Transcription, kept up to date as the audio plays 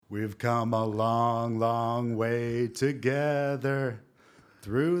We've come a long, long way together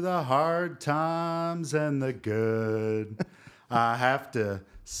through the hard times and the good. I have to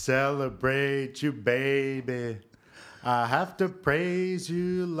celebrate you, baby. I have to praise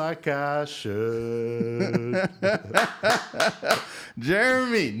you like I should.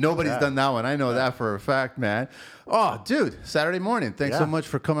 Jeremy, nobody's done that one. I know that for a fact, man. Oh, dude, Saturday morning. Thanks so much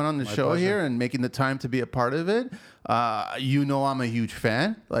for coming on the show pleasure. here and making the time to be a part of it. You know I'm a huge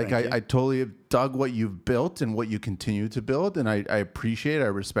fan. Like, I totally have dug what you've built and what you continue to build, and I appreciate it. I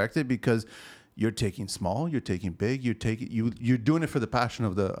respect it because you're taking small, you're taking big, you're doing it for the passion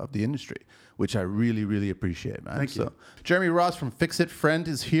of the industry, which I really, really appreciate, man. Thank you. Jeremy Ross from Fix It Friend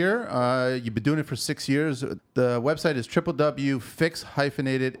is here. You've been doing it for 6 years. The website is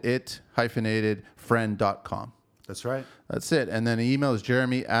www.fix-it-friend.com. That's right. That's it. And then the email is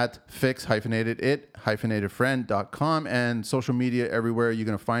jeremy@fix-it-friend.com. And social media everywhere, you're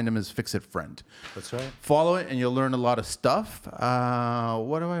going to find him as Fix It Friend. That's right. Follow it and you'll learn a lot of stuff.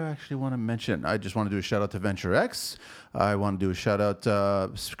 What do I actually want to mention? I just want to do a shout out to Venture X. I want to do a shout out.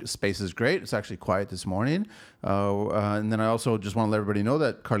 Space is great. It's actually quiet this morning. And then I also just want to let everybody know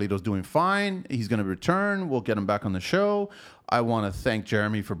that Carlito's doing fine. He's going to return. We'll get him back on the show. I want to thank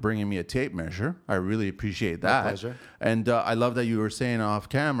Jeremy for bringing me a tape measure. I really appreciate that. My pleasure. And I love that you were saying off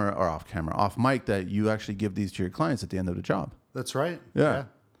mic, that you actually give these to your clients at the end of the job. That's right. Yeah.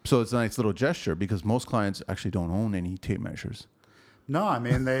 So it's a nice little gesture because most clients actually don't own any tape measures. No, I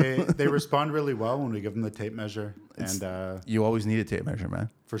mean, they respond really well when we give them the tape measure. You always need a tape measure, man.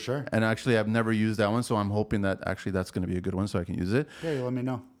 For sure. And actually, I've never used that one, so I'm hoping that actually that's going to be a good one so I can use it. Yeah, you let me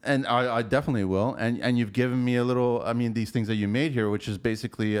know. And I definitely will. And you've given me a little, these things that you made here, which is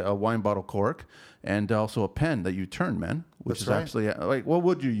basically a wine bottle cork and also a pen that you turned, man. Which That's is right. actually, like, what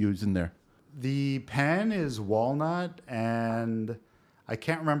would you use in there? The pen is walnut, and I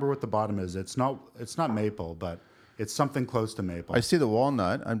can't remember what the bottom is. It's not maple, but it's something close to maple. I see the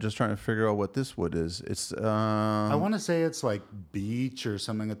walnut. I'm just trying to figure out what this wood is. It's I want to say it's like beech or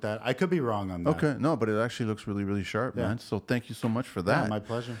something like that. I could be wrong on that. okay. No, but it actually looks really, really sharp, man. So thank you so much for that. Yeah, my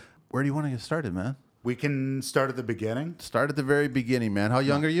pleasure. Where do you want to get started, man? We can start at the beginning. Start at the very beginning, man. How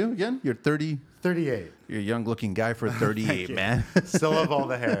young are you again? You're 30. 38. You're a young-looking guy for 38, man. Still have all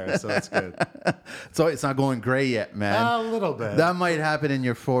the hair, so that's good. So it's not going gray yet, man. A little bit. That might happen in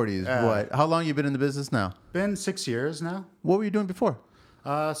your 40s. What? How long you been in the business now? Been 6 years now. What were you doing before?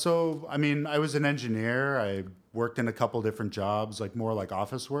 I was an engineer. I worked in a couple different jobs, more like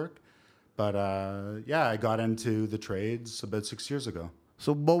office work. But I got into the trades about 6 years ago.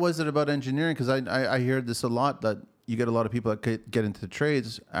 So what was it about engineering? Because I hear this a lot, that you get a lot of people that get into the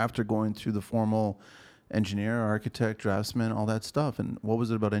trades after going through the formal engineer, architect, draftsman, all that stuff. And what was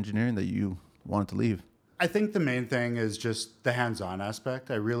it about engineering that you wanted to leave? I think the main thing is just the hands-on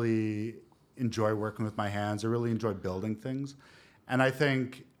aspect. I really enjoy working with my hands. I really enjoy building things. And I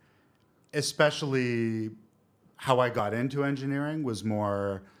think especially how I got into engineering was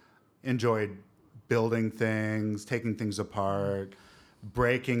more enjoyed building things, taking things apart,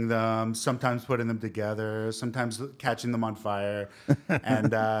 breaking them, sometimes putting them together, sometimes catching them on fire.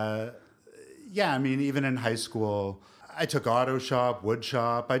 And even in high school, I took auto shop, wood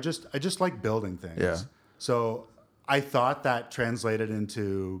shop. I just like building things. Yeah. So I thought that translated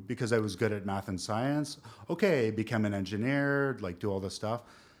into, because I was good at math and science, become an engineer, do all this stuff.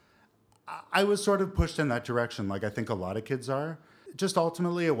 I was sort of pushed in that direction, like I think a lot of kids are. Just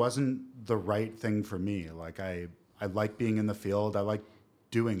ultimately, it wasn't the right thing for me. I like being in the field. I like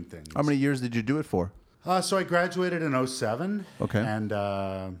doing things. How many years did you do it for? So I graduated in 2007. Okay.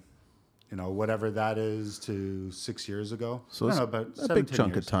 And, whatever that is to 6 years ago. So it's about a big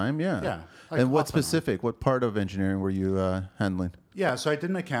chunk years. of time, yeah. Yeah. And what off and on. specific, what part of engineering were you handling? Yeah, so I did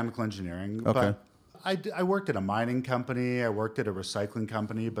mechanical engineering. Okay. But I worked at a mining company. I worked at a recycling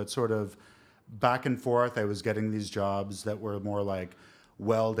company, but sort of back and forth, I was getting these jobs that were more like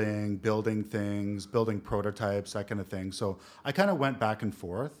welding, building things, building prototypes, that kind of thing. So I kind of went back and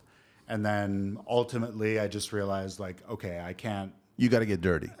forth. And then ultimately, I just realized, I can't. You got to get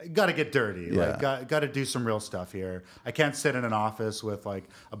dirty. Got to get dirty. Yeah. Got to do some real stuff here. I can't sit in an office with a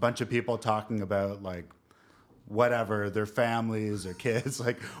bunch of people talking about whatever, their families or kids,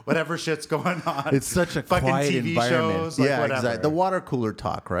 whatever shit's going on. It's such a fucking quiet TV environment. shows, yeah, whatever. exactly. The water cooler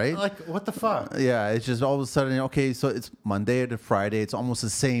talk, right? What the fuck? Yeah, it's just all of a sudden, so it's Monday to Friday. It's almost the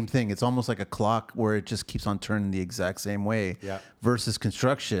same thing. It's almost like a clock where it just keeps on turning the exact same way. Yeah. Versus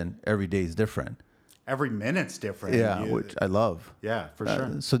construction, every day is different. Every minute's different. Yeah, which I love. Yeah, for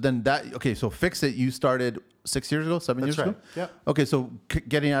sure. So then so Fix It, you started 6 years ago, 7 years That's ago? right. Yeah. Okay, so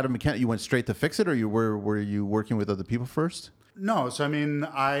getting out of mechanic, you went straight to Fix It, or were you working with other people first? No, so I mean,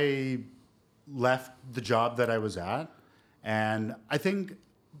 I left the job that I was at, and I think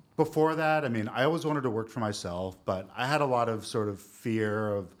before that, I mean, I always wanted to work for myself, but I had a lot of sort of fear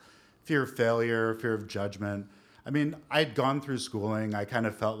of failure, fear of judgment. I mean, I'd gone through schooling. I kind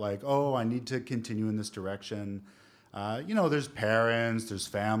of felt like, oh, I need to continue in this direction. There's parents, there's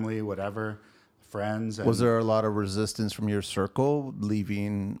family, whatever, friends. And Was there a lot of resistance from your circle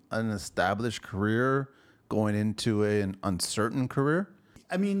leaving an established career, going into an uncertain career?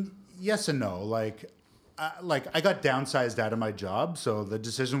 I mean, yes and no. Like I got downsized out of my job, so the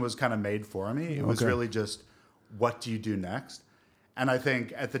decision was kind of made for me. It was Okay. really just, what do you do next? And I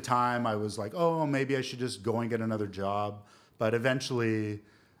think at the time I was like, oh, maybe I should just go and get another job. But eventually,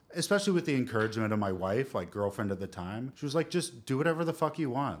 especially with the encouragement of my wife, like girlfriend at the time, she was like, just do whatever the fuck you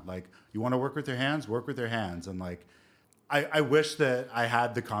want. Like, you want to work with your hands, work with your hands. And like, I wish that I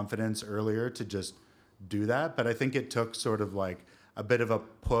had the confidence earlier to just do that. But I think it took sort of like a bit of a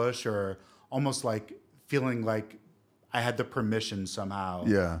push, or almost like feeling like I had the permission somehow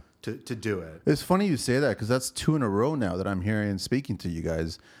Yeah. to do it. It's funny you say that, because that's 2 in a row now that I'm hearing speaking to you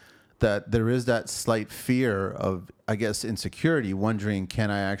guys, that there is that slight fear of, I guess, insecurity, wondering,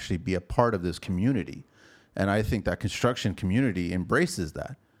 can I actually be a part of this community? And I think that construction community embraces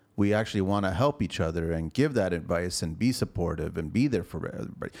that. We actually want to help each other and give that advice and be supportive and be there for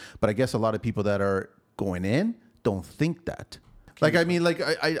everybody. But I guess a lot of people that are going in don't think that. Like, I mean, like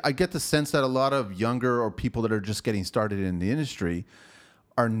I get the sense that a lot of younger or people that are just getting started in the industry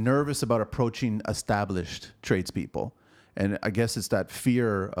are nervous about approaching established tradespeople. And I guess it's that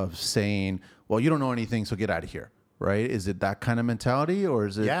fear of saying, well, you don't know anything, so get out of here, right? Is it that kind of mentality, or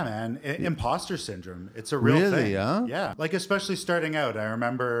is it? Yeah, man. Imposter syndrome. It's a real Really, thing. huh? Yeah. Like, especially starting out, I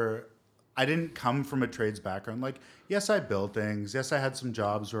remember I didn't come from a trades background. Like, yes, I built things. Yes, I had some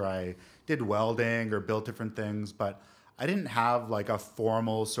jobs where I did welding or built different things, but I didn't have like a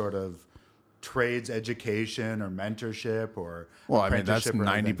formal sort of trades education or mentorship or Well, I mean, that's apprenticeship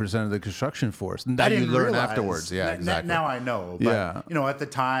or anything. 90% of the construction force. And I that you didn't learn realize. afterwards. Yeah, exactly. Now I know. But, Yeah. at the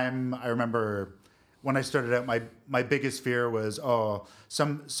time, I remember when I started out, my biggest fear was,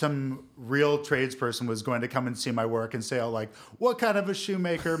 some real tradesperson was going to come and see my work and say, oh, like, what kind of a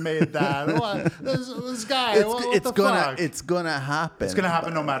shoemaker made that? What, this guy, what the fuck? It's gonna happen. It's gonna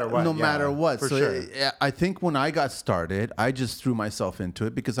happen no matter what. No Yeah, matter what. for So sure. I think when I got started, I just threw myself into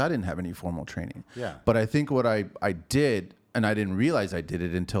it because I didn't have any formal training. Yeah. But I think what I did, and I didn't realize I did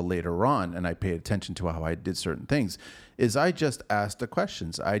it until later on, and I paid attention to how I did certain things, is I just asked the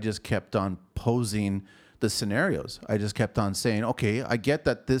questions. I just kept on posing the scenarios. I just kept on saying, okay, I get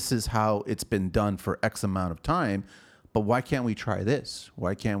that this is how it's been done for X amount of time, but why can't we try this?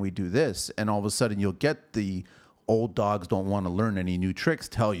 Why can't we do this? And all of a sudden you'll get the old dogs don't want to learn any new tricks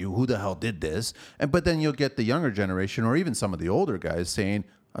tell you who the hell did this. But then you'll get the younger generation, or even some of the older guys, saying,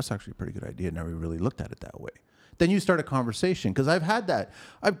 that's actually a pretty good idea. Never really looked at it that way. Then you start a conversation, because I've had that.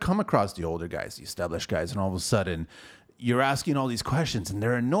 I've come across the older guys, the established guys, and all of a sudden you're asking all these questions and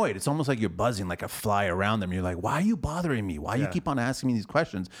they're annoyed. It's almost like you're buzzing like a fly around them. You're like, why are you bothering me? Why you keep on asking me these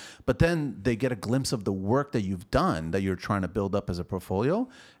questions? But then they get a glimpse of the work that you've done, that you're trying to build up as a portfolio.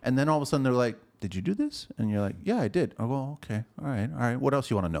 And then all of a sudden they're like, did you do this? And you're like, yeah, I did. Oh, well, okay. All right. What else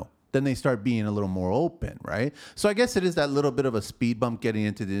you want to know? Then they start being a little more open, right? So I guess it is that little bit of a speed bump getting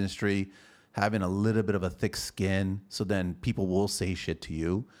into the industry, having a little bit of a thick skin. So then people will say shit to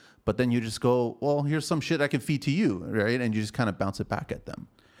you. But then you just go, well, here's some shit I can feed to you, right? And you just kind of bounce it back at them.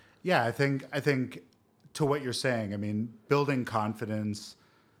 Yeah, I think to what you're saying, I mean, building confidence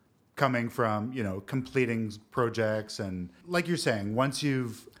coming from, completing projects, and like you're saying, once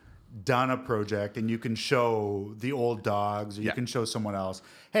you've done a project and you can show the old dogs, or you can show someone else,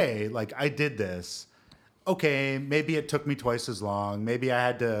 hey, like, I did this. Okay, maybe it took me twice as long. Maybe I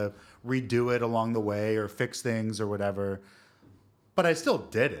had to redo it along the way or fix things or whatever. But I still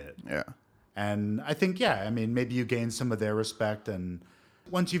did it. Yeah. And I think, maybe you gain some of their respect. And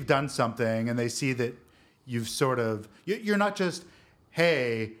once you've done something and they see that you've you're not just,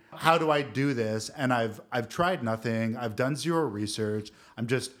 hey, how do I do this? And I've tried nothing. I've done zero research. I'm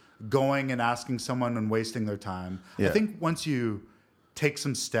just going and asking someone and wasting their time. Yeah. I think once you take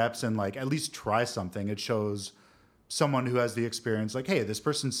some steps and like at least try something, it shows someone who has the experience, like, hey, this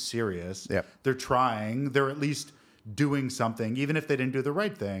person's serious. Yep. They're trying. They're at least doing something, even if they didn't do the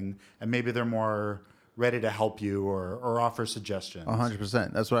right thing, and maybe they're more ready to help you or offer suggestions.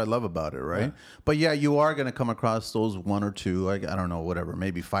 100%. That's what I love about it, right? Yeah. But yeah, you are going to come across those one or two, I don't know, whatever,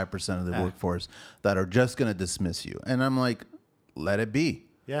 maybe 5% of the workforce that are just going to dismiss you. And I'm like, let it be.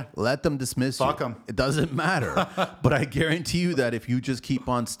 Yeah. Let them dismiss Fuck you. 'em. It doesn't matter. But I guarantee you that if you just keep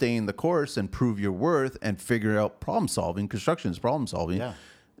on staying the course and prove your worth and figure out problem solving, construction is problem solving, Yeah.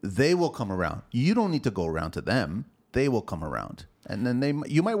 they will come around. You don't need to go around to them. They will come around. And then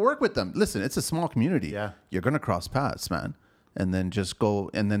you might work with them. Listen, it's a small community. Yeah. You're going to cross paths, man. And then just go,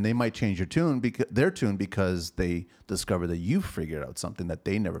 and then they might change their tune because they discover that you figured out something that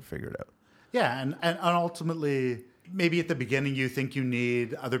they never figured out. Yeah, and ultimately, maybe at the beginning you think you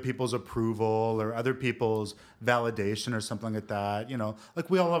need other people's approval or other people's validation or something like that. You know, like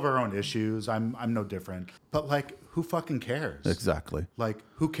we all have our own issues. I'm no different. But like, who fucking cares? Exactly. Like,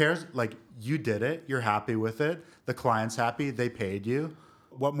 who cares? Like, you did it. You're happy with it. The client's happy. They paid you.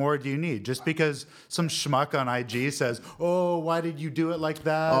 What more do you need? Just because some schmuck on IG says, "Oh, why did you do it like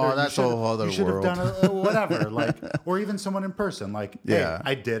that?" Oh, or that's a whole other you should world. have done it, whatever. Like, or even someone in person. Like, Yeah.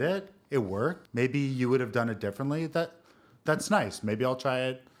 hey, I did it. It worked. Maybe you would have done it differently. That's nice. Maybe I'll try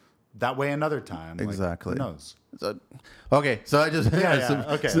it that way another time. Like, Exactly. who knows? So I just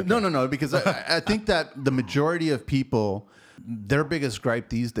Okay. No, because I think that the majority of people, their biggest gripe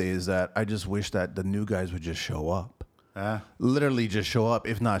these days is that I just wish that the new guys would just show up. Literally just show up,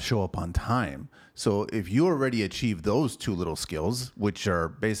 if not show up on time. So if you already achieved those two little skills, which are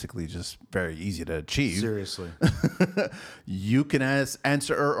basically just very easy to achieve, Seriously. you can ask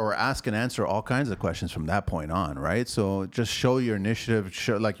and answer all kinds of questions from that point on, right? So just show your initiative,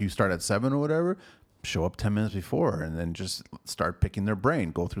 like you start at 7 or whatever, show up 10 minutes before and then just start picking their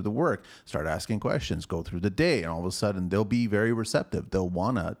brain, go through the work, start asking questions, go through the day, and all of a sudden they'll be very receptive. They'll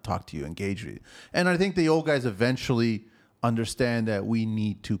want to talk to you, engage with you. And I think the old guys eventually understand that we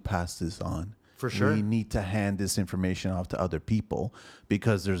need to pass this on. For sure. We need to hand this information off to other people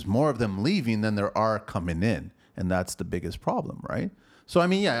because there's more of them leaving than there are coming in. And that's the biggest problem, right? So, I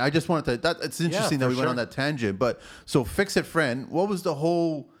mean, yeah, I just wanted to, it's interesting that we went on that tangent. But so Fix It Friend, what was the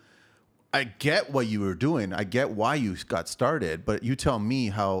whole, I get what you were doing. I get why you got started, but you tell me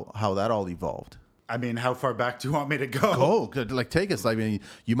how that all evolved. I mean, how far back do you want me to go? Take us. I mean,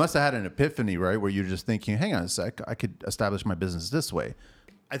 you must have had an epiphany, right? Where you're just thinking, hang on a sec, I could establish my business this way.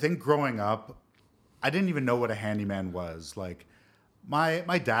 I think growing up, I didn't even know what a handyman was. Like,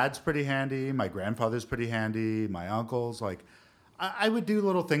 my dad's pretty handy. My grandfather's pretty handy. My uncles, like, I would do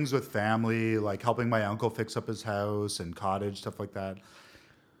little things with family, like helping my uncle fix up his house and cottage, stuff like that.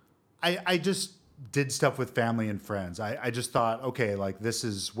 I just did stuff with family and friends. I just thought, okay, like, this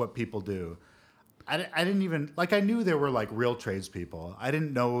is what people do. I didn't even, like, I knew there were, like, real tradespeople. I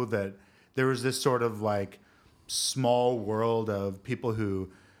didn't know that there was this sort of, like, small world of people who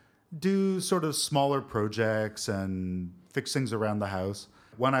do sort of smaller projects and fix things around the house.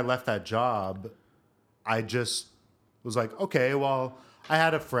 When I left that job, I just was like, okay, well, I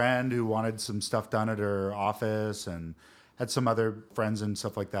had a friend who wanted some stuff done at her office and had some other friends and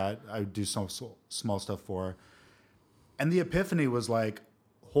stuff like that. I would do some small stuff for. And the epiphany was like,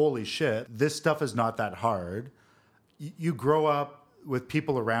 holy shit, this stuff is not that hard. You grow up with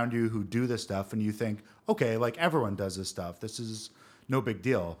people around you who do this stuff and you think, okay, like everyone does this stuff. This is no big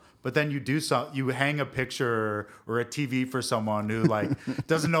deal. But then you hang a picture or a TV for someone who like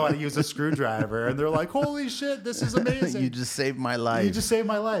doesn't know how to use a screwdriver and they're like, holy shit, this is amazing. You just saved my life. You just saved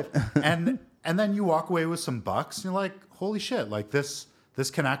my life. And then you walk away with some bucks and you're like, holy shit, like this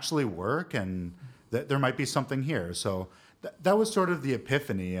can actually work and there might be something here. So that was sort of the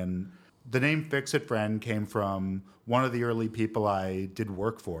epiphany. And the name Fix It Friend came from one of the early people I did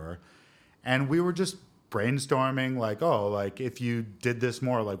work for. And we were just brainstorming like, oh, like if you did this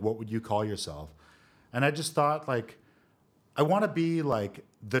more, like what would you call yourself? And I just thought like, I want to be like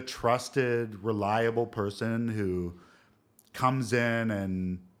the trusted, reliable person who comes in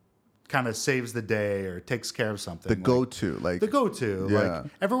and kind of saves the day or takes care of something. The go-to. Yeah.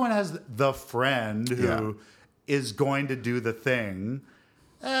 Like everyone has the friend who is going to do the thing.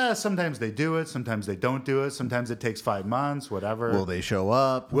 Sometimes they do it. Sometimes they don't do it. Sometimes it takes 5 months, whatever. Will they show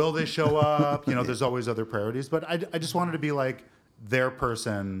up? You know, there's always other priorities. But I just wanted to be like their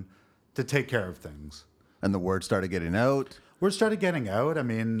person to take care of things. And the word started getting out? Word started getting out. I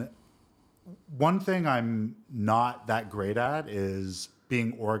mean, one thing I'm not that great at is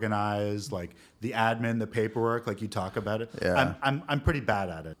being organized, like the admin, the paperwork, like you talk about it. Yeah. I'm pretty bad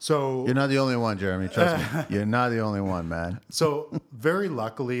at it. So you're not the only one, Jeremy. Trust me. You're not the only one, man. So very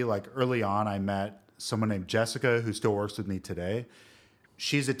luckily, like early on, I met someone named Jessica who still works with me today.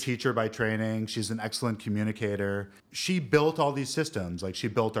 She's a teacher by training. She's an excellent communicator. She built all these systems. Like she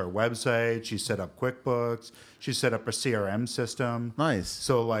built our website. She set up QuickBooks. She set up a CRM system. Nice.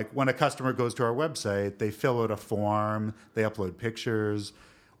 So like when a customer goes to our website, they fill out a form. They upload pictures.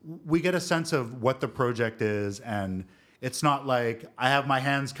 We get a sense of what the project is. And It's not like I have my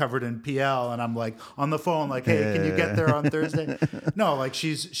hands covered in PL and I'm like on the phone, like, hey, can you get there on Thursday? No, like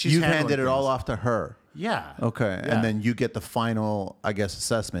she's You handling handed it all things. off to her. Yeah. Okay. Yeah. And then you get the final, I guess,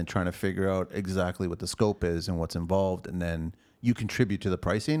 assessment, trying to figure out exactly what the scope is and what's involved. And then you contribute to the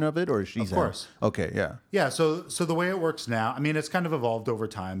pricing of it, or she's Of course. Okay. Yeah. Yeah, so the way it works now, I mean, it's kind of evolved over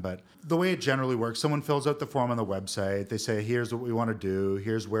time, but the way it generally works, someone fills out the form on the website. They say, here's what we want to do.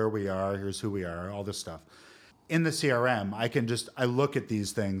 Here's where we are. Here's who we are, all this stuff. In the CRM, I look at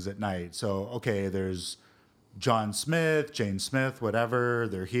these things at night. So, okay, there's John Smith, Jane Smith, whatever.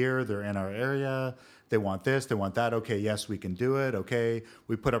 They're here. They're in our area. They want this. They want that. Okay, yes, we can do it. Okay,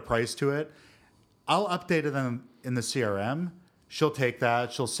 we put a price to it. I'll update them in the CRM. She'll take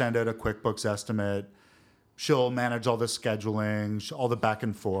that. She'll send out a QuickBooks estimate. She'll manage all the scheduling, all the back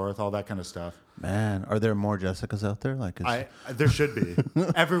and forth, all that kind of stuff. Man, are there more Jessicas out there? Like, There should be.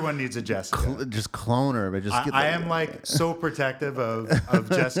 Everyone needs a Jessica. just clone her, but just get. I am like so protective of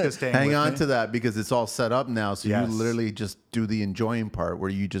Jessica staying. Hang with on me. to that because it's all set up now. So Yes. you literally just do the enjoying part where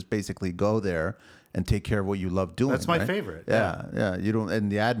you just basically go there and take care of what you love doing. That's my right? favorite. Yeah. You don't,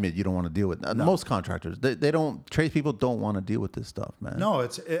 and the admin you don't want to deal with. Most contractors, they don't. Tradespeople don't want to deal with this stuff, man. No,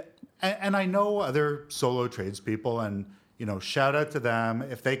 and I know other solo tradespeople, and shout out to them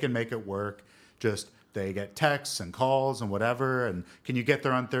if they can make it work. Just they get texts and calls and whatever, and can you get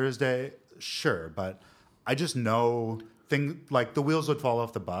there on Thursday? Sure, but I just know like the wheels would fall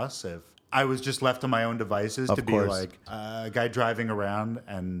off the bus if I was just left to my own devices Of to course. be like a guy driving around.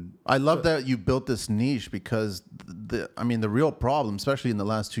 And I love that you built this niche because the real problem, especially in the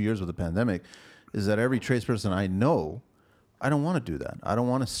last 2 years with the pandemic, is that every tradesperson I know, I don't want to do that. I don't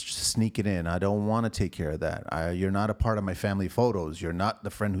want to sneak it in. I don't want to take care of that. You're not a part of my family photos. You're not the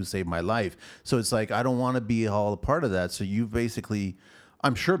friend who saved my life. So it's like, I don't want to be all a part of that. So you basically,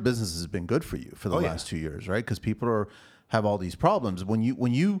 I'm sure business has been good for you for the last 2 years, right? Because people have all these problems. When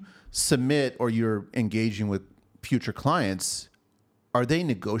you submit or you're engaging with future clients, are they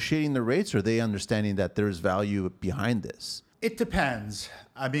negotiating the rates or are they understanding that there's value behind this? it depends.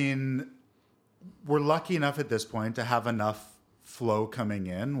 I mean, we're lucky enough at this point to have enough flow coming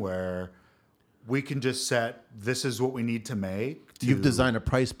in where we can just set, this is what we need to make. You've designed a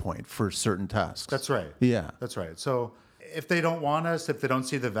price point for certain tasks. That's right. Yeah. That's right. So if they don't want us, if they don't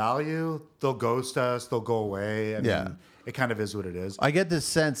see the value, they'll ghost us, they'll go away. I mean, it kind of is what it is. I get this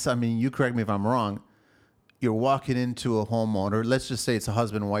sense, I mean, you correct me if I'm wrong, you're walking into a homeowner, let's just say it's a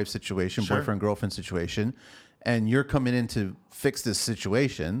husband and wife situation, Sure. boyfriend, girlfriend situation, and you're coming in to fix this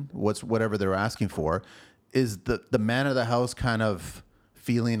situation, whatever they're asking for. Is the man of the house kind of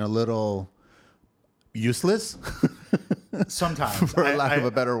feeling a little useless? Sometimes. For lack of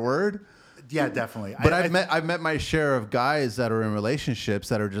a better word? Yeah, definitely. But I've met my share of guys that are in relationships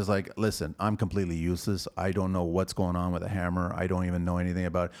that are just like, listen, I'm completely useless. I don't know what's going on with a hammer. I don't even know anything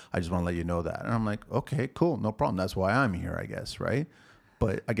about it. I just want to let you know that. And I'm like, okay, cool, no problem. That's why I'm here, I guess, right?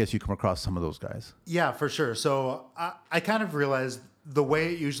 But I guess you come across some of those guys. Yeah, for sure. So I kind of realized the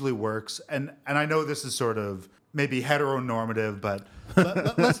way it usually works, and I know this is sort of maybe heteronormative, but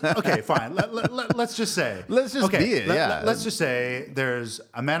let's okay, fine. Let's just say. Let's just be it, yeah. Let's just say there's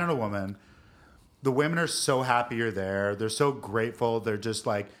a man and a woman. The women are so happy you're there. They're so grateful. They're just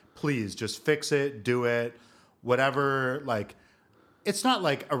like, please, just fix it, do it, whatever. Like, it's not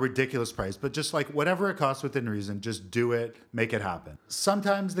like a ridiculous price, but just like whatever it costs within reason, just do it, make it happen.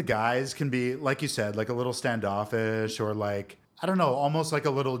 Sometimes the guys can be, like you said, like a little standoffish or like, I don't know, almost like a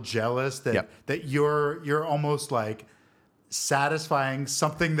little jealous that you're almost like satisfying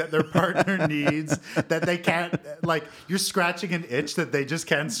something that their partner needs that they can't, like you're scratching an itch that they just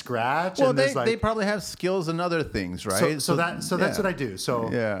can't scratch. Well, and they probably have skills in other things, right? So that's what I do. So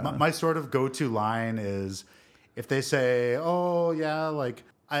my sort of go-to line is if they say, oh yeah, like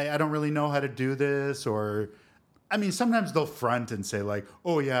I don't really know how to do this, or I mean, sometimes they'll front and say like,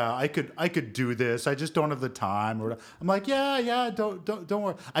 "Oh yeah, I could do this. I just don't have the time." Or I'm like, "Yeah, don't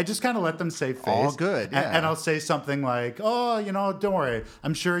worry." I just kind of let them save face. All good, yeah. And I'll say something like, "Oh, don't worry.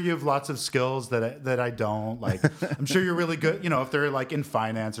 I'm sure you have lots of skills that I don't. Like, I'm sure you're really good. If they're like in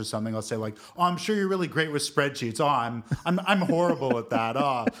finance or something, I'll say like, "Oh, I'm sure you're really great with spreadsheets. Oh, I'm horrible at that.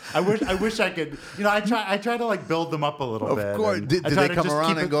 Oh, I wish I could. I try to like build them up a little bit. Of course. Did I try they to come just around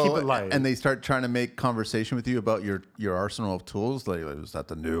keep and it go light. and they start trying to make conversation with you about your arsenal of tools? Like, is that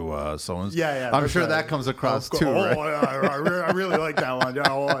the new so-and-so? Yeah. I'm sure right. that comes across Oh, too, right? yeah, I really like that one.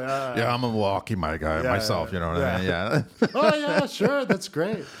 Yeah, Yeah, I'm a Milwaukee guy myself. You know what I mean? Yeah. Oh yeah, sure, that's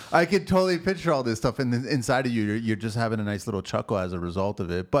great. I could totally picture all this stuff, and inside of you, you're just having a nice little chuckle as a result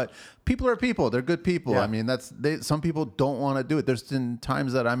of it. But people are people; they're good people. Yeah. I mean, some people don't want to do it. There's been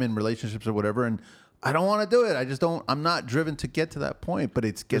times that I'm in relationships or whatever, and I don't want to do it. I just don't. I'm not driven to get to that point. But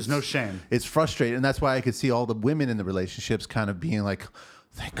There's no shame. It's frustrating, and that's why I could see all the women in the relationships kind of being like,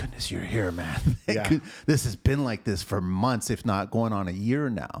 "Thank goodness you're here, man. This has been like this for months, if not going on a year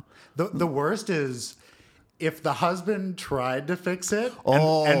now." The worst is if the husband tried to fix it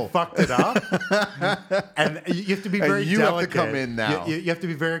Oh. and fucked it up, and you have to be very you delicate. have to come in now. You have to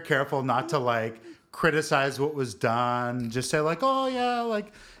be very careful not to like criticize what was done. Just say like, oh yeah,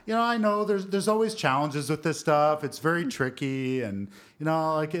 like, you know, I know there's always challenges with this stuff. It's very tricky, and you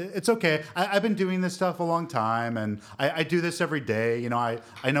know, like it's okay. I've been doing this stuff a long time, and I do this every day. You know,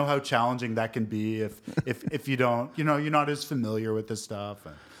 I know how challenging that can be if you don't, you know, you're not as familiar with this stuff.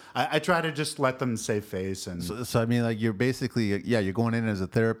 And I try to just let them save face. And So I mean, like you're basically, you're going in as a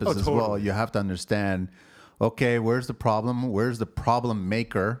therapist as well. Totally. You have to understand, okay, where's the problem? Where's the problem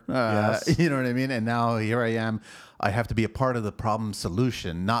maker? Yes. You know what I mean? And now here I am. I have to be a part of the problem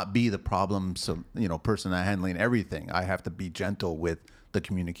solution, not be the problem, person handling everything. I have to be gentle with the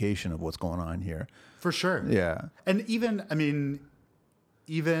communication of what's going on here. for sure. Yeah. And even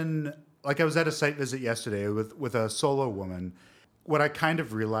like I was at a site visit yesterday with a solo woman. What I kind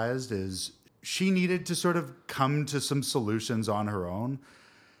of realized is she needed to sort of come to some solutions on her own.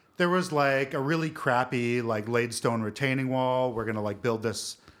 There was like a really crappy like laid stone retaining wall. We're gonna like build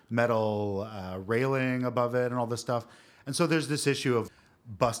this metal railing above it and all this stuff. And so there's this issue of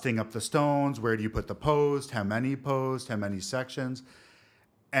busting up the stones. Where do you put the post? How many posts? How many sections?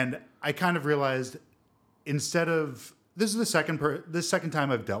 And I kind of realized instead of this is the second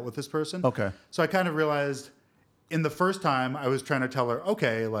time I've dealt with this person. Okay. So I kind of realized in the first time I was trying to tell her,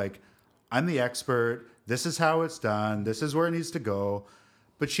 okay, like I'm the expert. This is how it's done. This is where it needs to go.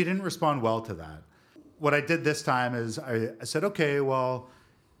 But she didn't respond well to that. What I did this time is I said, okay, well,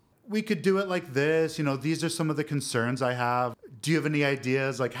 we could do it like this. You know, these are some of the concerns I have. Do you have any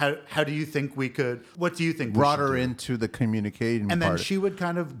ideas? Like, how do you think we could? What do you think? Brought we should her do? into the communicating And part. then she would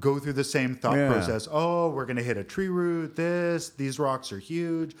kind of go through the same thought process. Oh, we're going to hit a tree root. These rocks are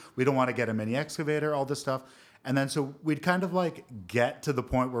huge. We don't want to get a mini excavator. All this stuff. And then so we'd kind of like get to the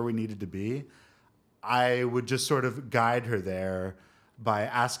point where we needed to be. I would just sort of guide her there by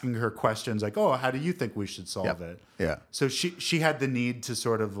asking her questions like, oh, how do you think we should solve it? Yeah. So she had the need to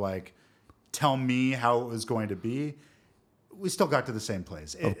sort of like tell me how it was going to be. We still got to the same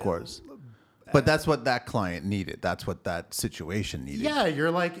place. Of course. But that's what that client needed. That's what that situation needed. Yeah, you're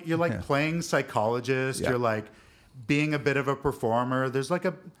like playing psychologist. Yeah. You're like being a bit of a performer. There's like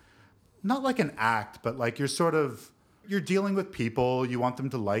not like an act, but like you're dealing with people. You want them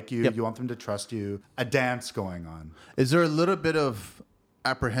to like you. Yep. You want them to trust you. A dance going on. Is there a little bit of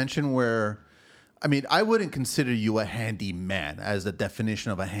apprehension where, I mean, I wouldn't consider you a handyman as the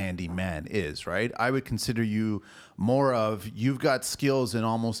definition of a handyman is, right? I would consider you more of, you've got skills in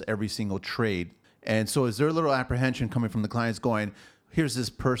almost every single trade. And so is there a little apprehension coming from the clients going, here's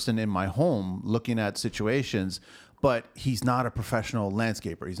this person in my home looking at situations, but he's not a professional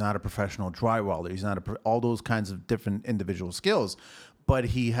landscaper. He's not a professional drywaller. He's not all those kinds of different individual skills, but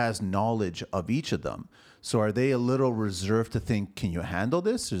he has knowledge of each of them. So are they a little reserved to think, can you handle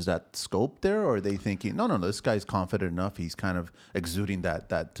this? Is that scope there? Or are they thinking, no, this guy's confident enough. He's kind of exuding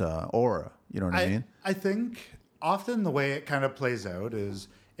that aura. You know what I mean? I think often the way it kind of plays out is,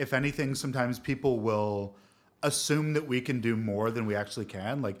 if anything, sometimes people will assume that we can do more than we actually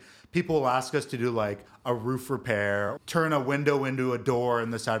can. Like people will ask us to do like a roof repair, turn a window into a door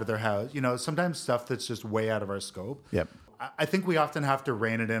in the side of their house. You know, sometimes stuff that's just way out of our scope. Yep. I think we often have to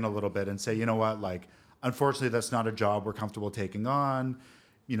rein it in a little bit and say, you know what, like, unfortunately, that's not a job we're comfortable taking on.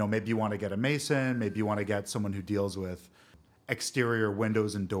 You know, maybe you want to get a mason. Maybe you want to get someone who deals with exterior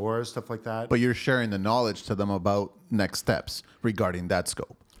windows and doors, stuff like that. But you're sharing the knowledge to them about next steps regarding that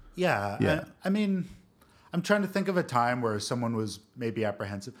scope. Yeah. I mean, I'm trying to think of a time where someone was maybe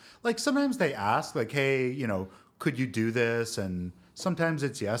apprehensive. Like sometimes they ask, like, hey, you know, could you do this? And sometimes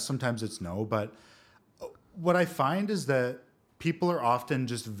it's yes, sometimes it's no. But what I find is that people are often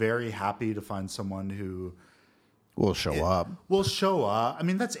just very happy to find someone who will show up. Will show up. I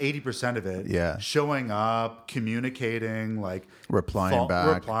mean, that's 80% of it. Yeah. Showing up, communicating, like replying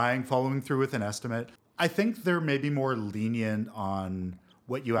back. Following through with an estimate. I think they're maybe more lenient on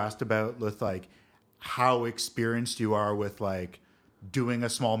what you asked about with like how experienced you are with like doing a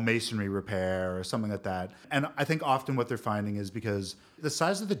small masonry repair or something like that. And I think often what they're finding is because the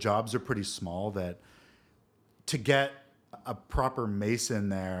size of the jobs are pretty small, that to get a proper mason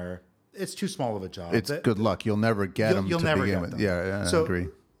there, it's too small of a job. It's good luck. You'll never get them to begin with. Yeah, I agree.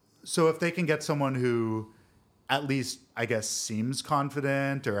 So if they can get someone who at least, I guess, seems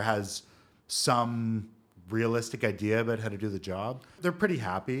confident or has some realistic idea about how to do the job, they're pretty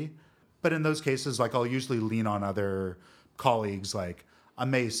happy. But in those cases, like I'll usually lean on other colleagues, like a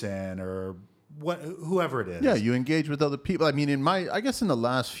mason or whoever it is. Yeah, you engage with other people. I mean, I guess in the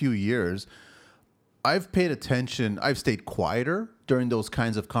last few years, I've paid attention. I've stayed quieter during those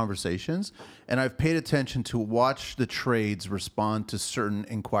kinds of conversations, and I've paid attention to watch the trades respond to certain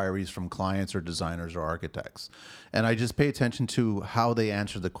inquiries from clients or designers or architects. And I just pay attention to how they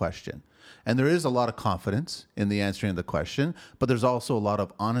answer the question. And there is a lot of confidence in the answering of the question, but there's also a lot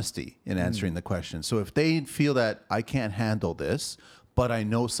of honesty in answering the question. So if they feel that I can't handle this, but I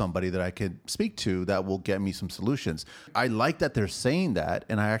know somebody that I could speak to that will get me some solutions. I like that they're saying that,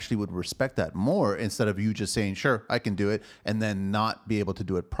 and I actually would respect that more instead of you just saying, sure, I can do it, and then not be able to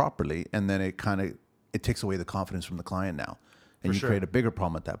do it properly. And then it takes away the confidence from the client now. And you create a bigger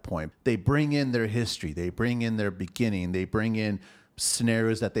problem at that point. They bring in their history, they bring in their beginning, they bring in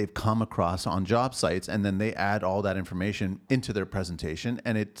scenarios that they've come across on job sites, and then they add all that information into their presentation,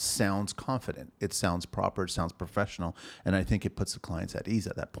 and it sounds confident, it sounds proper, it sounds professional, and I think it puts the clients at ease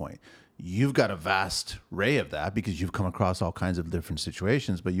at that point. You've got a vast array of that because you've come across all kinds of different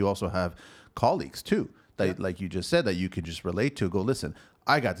situations, but you also have colleagues too that, like you just said, that you could just relate to. Go, listen,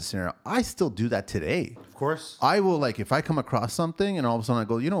 I got this scenario. I still do that today. Of course. I will, like, if I come across something and all of a sudden I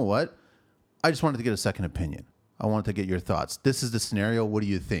go, you know what? I just wanted to get a second opinion. I wanted to get your thoughts. This is the scenario. What do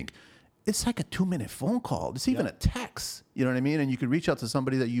you think? It's like a 2-minute phone call. It's even a text. You know what I mean? And you could reach out to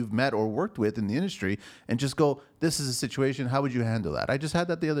somebody that you've met or worked with in the industry and just go, this is a situation. How would you handle that? I just had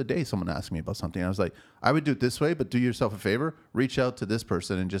that the other day. Someone asked me about something. I was like, I would do it this way, but do yourself a favor. Reach out to this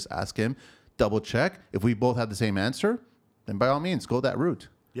person and just ask him, double check. If we both have the same answer, then by all means, go that route.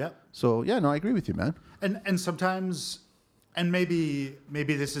 Yeah. So, yeah, no, I agree with you, man. And sometimes, and maybe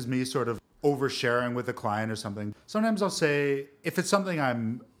this is me sort of oversharing with a client or something. Sometimes I'll say, if it's something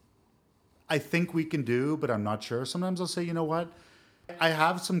I think we can do, but I'm not sure. Sometimes I'll say, you know what? I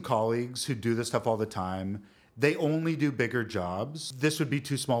have some colleagues who do this stuff all the time. They only do bigger jobs. This would be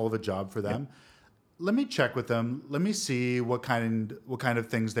too small of a job for them. Let me check with them. Let me see what kind of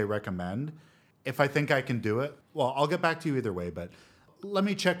things they recommend. If I think I can do it, well, I'll get back to you either way, but let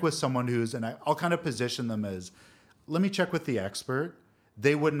me check with someone and I'll kind of position them as, let me check with the expert.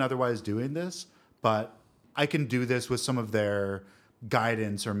 They wouldn't otherwise doing this, but I can do this with some of their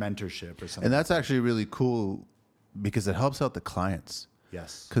guidance or mentorship or something. And that's actually really cool because it helps out the clients.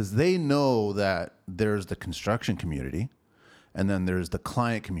 Yes. Because they know that there's the construction community and then there's the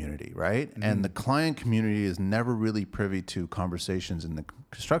client community, right? Mm-hmm. And the client community is never really privy to conversations in the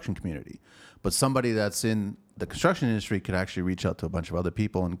construction community. But somebody that's in the construction industry could actually reach out to a bunch of other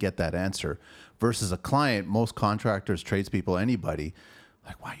people and get that answer. Versus a client, most contractors, tradespeople, anybody,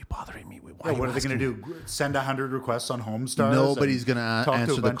 like, why are you bothering me? What are they going to do? Send 100 requests on Homestars? Nobody's going to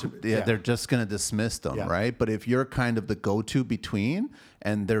answer they're just going to dismiss them, right? But if you're kind of the go-to between,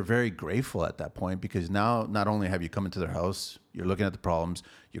 and they're very grateful at that point because now not only have you come into their house, you're looking at the problems,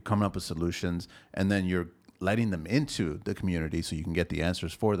 you're coming up with solutions, and then you're letting them into the community so you can get the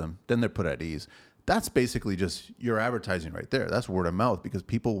answers for them. Then they're put at ease. That's basically just your advertising right there. That's word of mouth because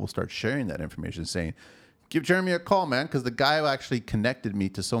people will start sharing that information saying, give Jeremy a call, man, because the guy actually connected me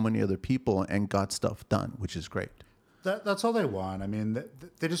to so many other people and got stuff done, which is great. That's all they want. I mean,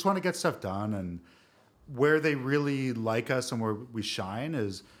 they just want to get stuff done. And where they really like us and where we shine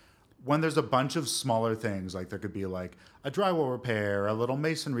is when there's a bunch of smaller things. Like there could be like a drywall repair, a little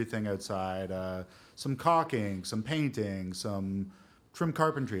masonry thing outside, some caulking, some painting, some trim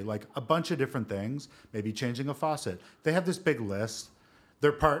carpentry, like a bunch of different things, maybe changing a faucet. They have this big list.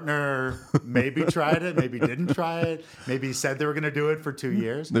 Their partner maybe tried it, maybe didn't try it, maybe said they were going to do it for 2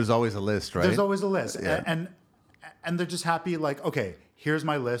 years. There's always a list, right? There's always a list. Yeah. And they're just happy, like, okay, here's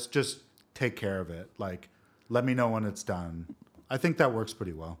my list. Just take care of it. Like, let me know when it's done. I think that works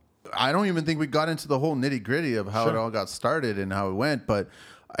pretty well. I don't even think we got into the whole nitty gritty of how it all got started and how it went. But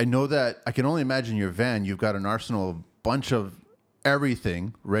I know that I can only imagine your van. You've got an arsenal of a bunch of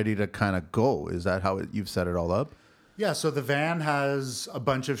everything ready to kind of go. Is that how you've set it all up? Yeah, so the van has a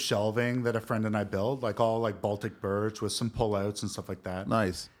bunch of shelving that a friend and I build, like all like Baltic birch with some pullouts and stuff like that.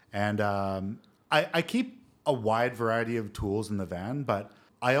 Nice. And I keep a wide variety of tools in the van, but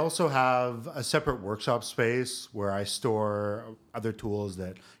I also have a separate workshop space where I store other tools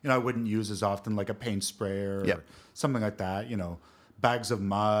that, I wouldn't use as often, like a paint sprayer or something like that, bags of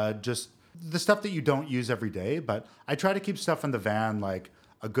mud, just the stuff that you don't use every day. But I try to keep stuff in the van, like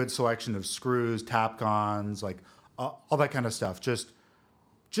a good selection of screws, Tapcons, like all that kind of stuff. Just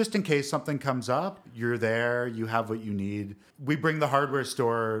in case something comes up, you're there, you have what you need. We bring the hardware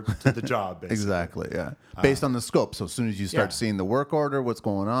store to the job, basically. Exactly, yeah. Based on the scope. So as soon as you start seeing the work order, what's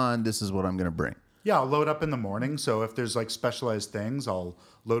going on, this is what I'm going to bring. Yeah, I'll load up in the morning. So if there's like specialized things, I'll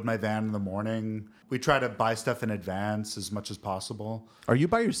load my van in the morning. We try to buy stuff in advance as much as possible. Are you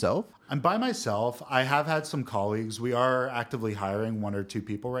by yourself? I'm by myself. I have had some colleagues. We are actively hiring 1 or 2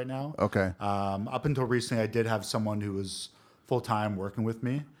 people right now. Okay. Up until recently, I did have someone who was full time working with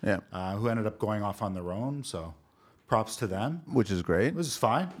me. Yeah. Who ended up going off on their own. So props to them. Which is great. It was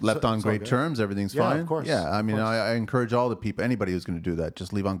fine. Left on It's all great good. terms. Everything's Yeah, fine. of course. Yeah. I mean, Of course. I encourage all the people, anybody who's going to do that,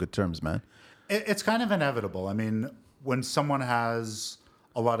 just leave on good terms, man. It's kind of inevitable. I mean, when someone has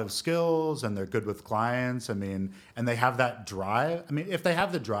a lot of skills and they're good with clients, I mean, and they have that drive. I mean, if they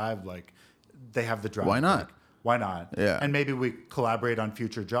have the drive, like they have the drive. Why not? Like, why not? Yeah. And maybe we collaborate on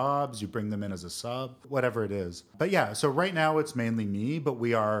future jobs. You bring them in as a sub, whatever it is. But yeah, so right now it's mainly me, but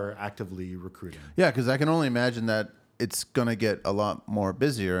we are actively recruiting. Yeah, because I can only imagine that it's going to get a lot more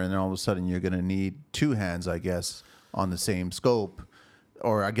busier, and then all of a sudden you're going to need 2 hands, I guess, on the same scope.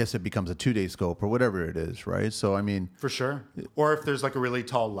 Or I guess it becomes a 2-day scope or whatever it is, right? So, I mean... For sure. Or if there's like a really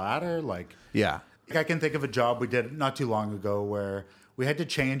tall ladder, like... Yeah. I can think of a job we did not too long ago where we had to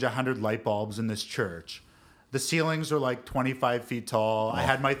change 100 light bulbs in this church. The ceilings are like 25 feet tall. I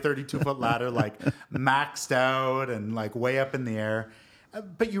had my 32-foot ladder like maxed out and like way up in the air.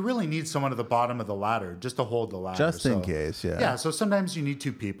 But you really need someone at the bottom of the ladder just to hold the ladder. Just in case, yeah. Yeah, so sometimes you need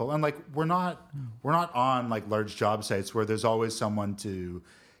 2 people. And like we're not on like large job sites where there's always someone to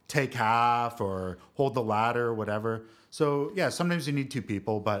take half or hold the ladder or whatever. So yeah, sometimes you need 2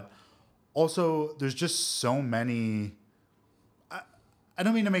 people, but also there's just so many. I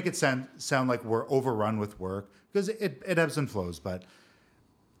don't mean to make it sound like we're overrun with work, because it ebbs and flows, but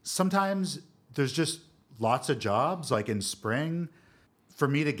sometimes there's just lots of jobs. Like in spring, for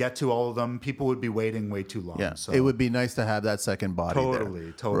me to get to all of them, people would be waiting way too long. Yeah, So it would be nice to have that second body Totally,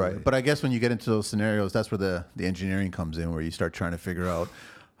 there. totally. Right. But I guess when you get into those scenarios, that's where the engineering comes in, where you start trying to figure out,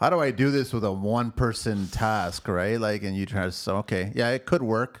 how do I do this with a 1-person task, right? Like, and you try to say, okay, yeah, it could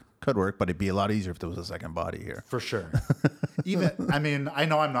work, but it'd be a lot easier if there was a second body here. For sure. Even, I mean, I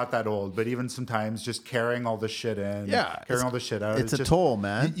know I'm not that old, but even sometimes just carrying all the shit in, carrying all the shit out. It's a just, toll,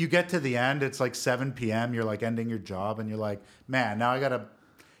 man. You get to the end, it's like 7 p.m., you're like ending your job, and you're like, man, now I got to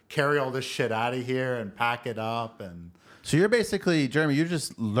carry all this shit out of here and pack it up. And So you're basically, Jeremy, you're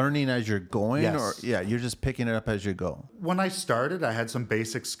just learning as you're going? Yes. Or you're just picking it up as you go? when I started, I had some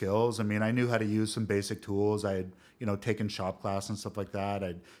basic skills. I mean, I knew how to use some basic tools. I had, taken shop class and stuff like that.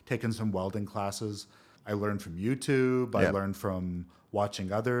 I'd taken some welding classes. I learned from YouTube. I Yep. learned from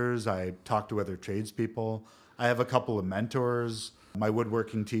watching others. I talked to other tradespeople. I have a couple of mentors. My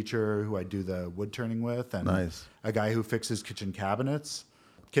woodworking teacher, who I do the wood turning with, and Nice. a guy who fixes kitchen cabinets.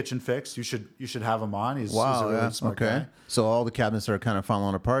 Kitchen Fix. You should have him on. He's Wow, a really yeah, smart okay. guy. So all the cabinets that are kind of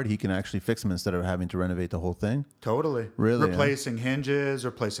falling apart, he can actually fix them instead of having to renovate the whole thing? Totally. Really, Replacing hinges,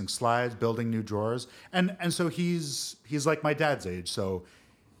 replacing slides, building new drawers. And so he's like my dad's age. So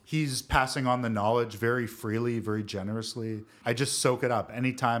he's passing on the knowledge very freely, very generously. I just soak it up.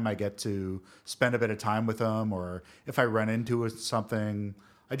 Anytime I get to spend a bit of time with him, or if I run into something,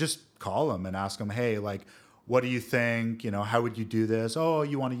 I just call him and ask him, hey, like, what do you think? How would you do this? Oh,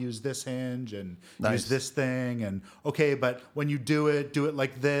 you want to use this hinge and Nice. use this thing. And okay, but when you do it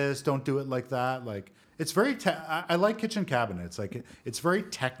like this. Don't do it like that. Like, it's very, I like kitchen cabinets. Like, it's very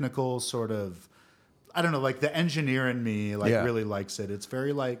technical sort of, I don't know, like the engineer in me, like Yeah. really likes it. It's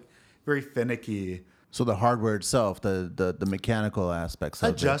very very finicky. So the hardware itself, the mechanical aspects of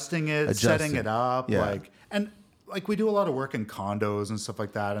Adjusting it, setting it up. Yeah. And we do a lot of work in condos and stuff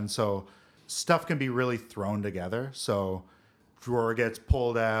like that. And so stuff can be really thrown together. So drawer gets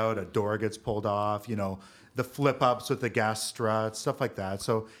pulled out, a door gets pulled off, the flip ups with the gas struts, stuff like that.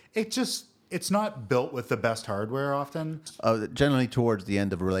 So it's not built with the best hardware often. Generally towards the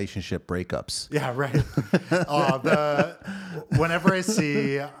end of relationship breakups. Yeah, right. Whenever I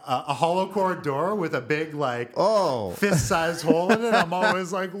see a hollow core door with a big fist-sized hole in it, I'm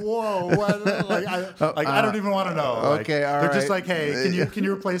always like, "Whoa!" What? I don't even want to know. Okay, all they're just right. like, "Hey, can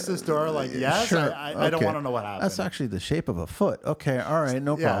you replace this door?" Like, yes. Sure. I don't Okay. want to know what happened. That's actually the shape of a foot. Okay, all right,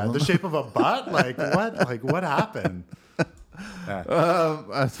 no yeah, problem. the shape of a butt. Like what? Like what happened?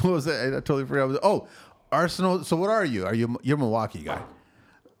 What was it? I totally forgot. Oh, Arsenal. So what are you? You're a Milwaukee guy?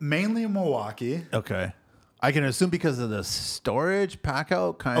 Mainly Milwaukee. Okay. I can assume because of the storage pack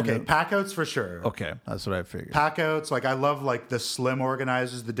out kind Okay, of. packouts for sure. Okay, that's what I figured. Packouts, I love the slim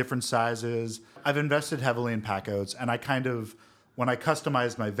organizers, the different sizes. I've invested heavily in packouts, and I kind of, when I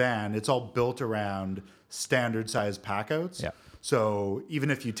customized my van, it's all built around standard size packouts. Yeah. So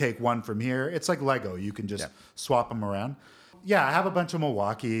even if you take one from here, it's like Lego. You can just swap them around. Yeah, I have a bunch of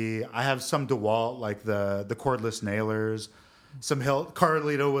Milwaukee. I have some DeWalt, like the cordless nailers. some Hilt.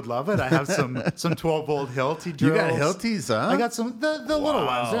 Carlito would love it. I have some 12-volt Hilti drills. You got Hiltis, huh? I got some the little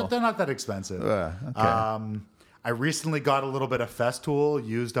ones. They're not that expensive. Okay. I recently got a little bit of Festool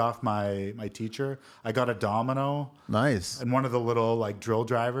used off my teacher. I got a Domino. Nice. And one of the little like drill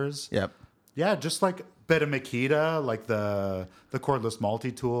drivers. Yep. Yeah, just like a bit of Makita, like the cordless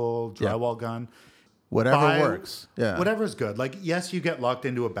multi-tool drywall gun. Whatever works. Yeah. Whatever's good. Like, yes, you get locked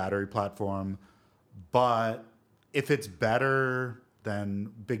into a battery platform, but if it's better,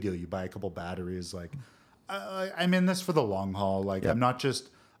 then big deal. You buy a couple batteries. Like, I'm in this for the long haul. Like, I'm not just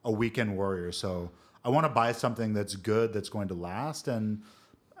a weekend warrior. So I want to buy something that's good, that's going to last. And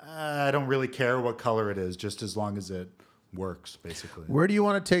I don't really care what color it is, just as long as it works, basically. Where do you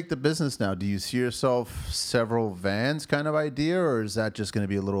want to take the business now? Do you see yourself several vans kind of idea, or is that just going to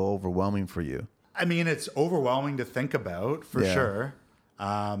be a little overwhelming for you? I mean, it's overwhelming to think about, for sure.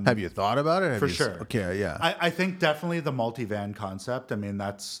 Have you thought about it? For sure. Okay, yeah. I think definitely the multi-van concept. I mean,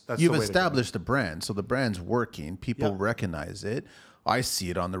 that's You've the way established a brand, so the brand's working. People recognize it. I see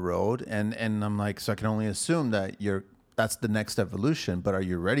it on the road, and I'm like, so I can only assume that that's the next evolution. But are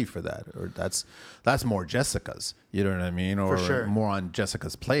you ready for that? Or that's more Jessica's. You know what I mean? Or For sure. more on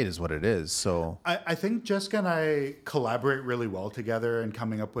Jessica's plate is what it is. So I think Jessica and I collaborate really well together in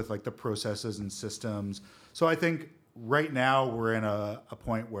coming up with like the processes and systems. So I think right now we're in a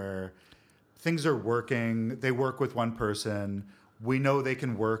point where things are working. They work with one person. We know they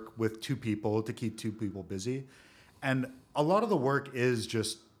can work with two people to keep two people busy. And a lot of the work is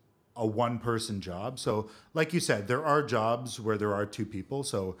just a one-person job. So like you said, there are jobs where there are two people.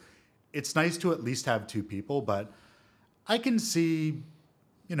 So it's nice to at least have two people, but I can see,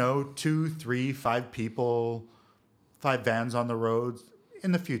 2, 3, 5 people, 5 vans on the road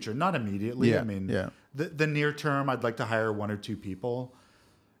in the future, not immediately. I mean, the near term, I'd like to hire 1 or 2 people,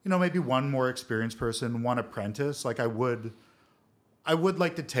 maybe one more experienced person, one apprentice. Like I would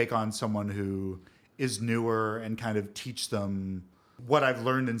like to take on someone who is newer and kind of teach them what I've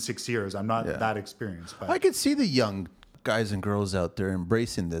learned in 6 years. I'm not that experienced, but I could see the young guys and girls out there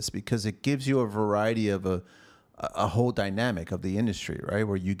embracing this because it gives you a variety of a whole dynamic of the industry, right?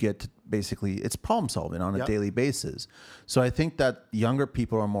 Where you get to basically, it's problem solving on a daily basis. So I think that younger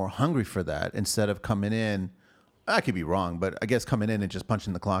people are more hungry for that instead of coming in. I could be wrong, but I guess coming in and just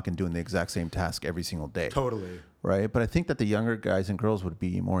punching the clock and doing the exact same task every single day. Totally. Right. But I think that the younger guys and girls would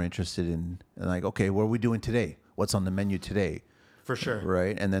be more interested in like, okay, what are we doing today? What's on the menu today? For sure.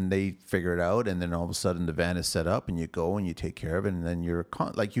 Right. And then they figure it out. And then all of a sudden the van is set up and you go and you take care of it. And then you're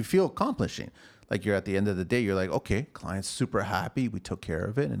like, you feel accomplishing. Like you're at the end of the day, you're like, okay, client's super happy. We took care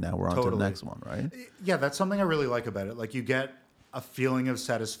of it. And now we're on to the next one. Right. Yeah. That's something I really like about it. Like you get a feeling of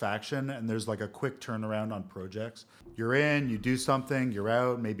satisfaction and there's like a quick turnaround on projects. You're in, you do something, you're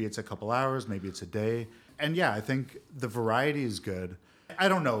out. Maybe it's a couple hours, maybe it's a day. And yeah, I think the variety is good. I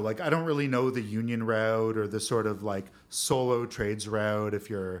don't know, like I don't really know the union route or the sort of like solo trades route if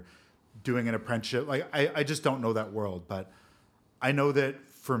you're doing an apprenticeship. Like I just don't know that world. But I know that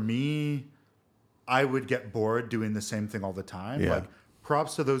for me, I would get bored doing the same thing all the time. Yeah. Like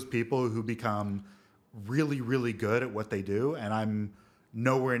props to those people who become really, really good at what they do. And I'm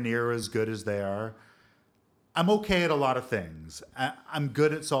nowhere near as good as they are. I'm okay at a lot of things. I'm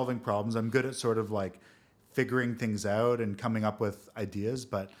good at solving problems. I'm good at sort of like figuring things out and coming up with ideas.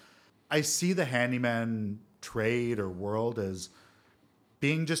 But I see the handyman trade or world as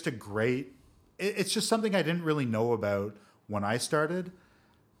being just a great, it's just something I didn't really know about when I started.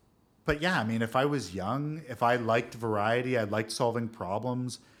 But yeah, I mean, if I was young, if I liked variety, I liked solving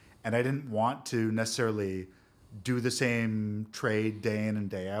problems, and I didn't want to necessarily do the same trade day in and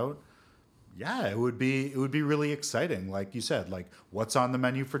day out, yeah, it would be really exciting. Like you said, like what's on the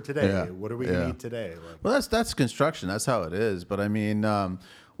menu for today? Yeah. What do we need today? Like, well, that's construction. That's how it is. But I mean,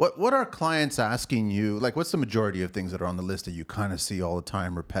 what are clients asking you? Like, what's the majority of things that are on the list that you kind of see all the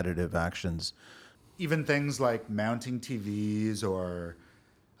time? Repetitive actions. even things like mounting TVs or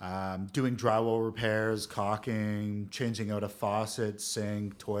doing drywall repairs, caulking, changing out a faucet,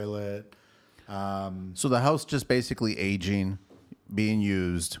 sink, toilet. So the house just basically aging, being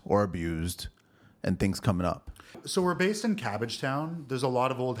used or abused, and things coming up. So we're based in Cabbagetown. There's a lot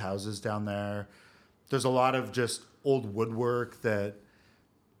of old houses down there. There's a lot of just old woodwork that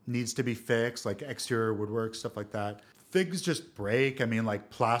needs to be fixed, like exterior woodwork, stuff like that. Things just break. I mean, like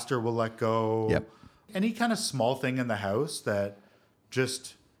plaster will let go. Yep. Any kind of small thing in the house that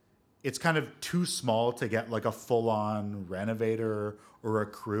just, it's kind of too small to get like a full-on renovator or a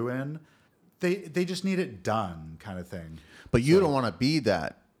crew in. They just need it done kind of thing. But you don't want to be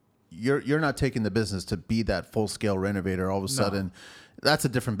that. You're not taking the business to be that full-scale renovator. All of a sudden, that's a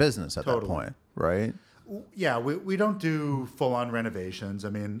different business at that point, right? Yeah, we don't do full-on renovations. I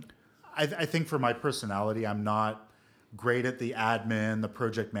mean, I think for my personality, I'm not great at the admin, the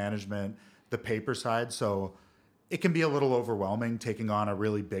project management, the paper side. So it can be a little overwhelming taking on a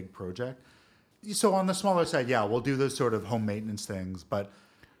really big project. So on the smaller side, yeah, we'll do those sort of home maintenance things. But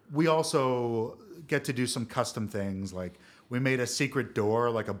we also get to do some custom things. Like we made a secret door,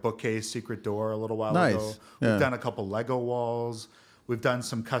 like a bookcase secret door a little while ago. Yeah. We've done a couple Lego walls. We've done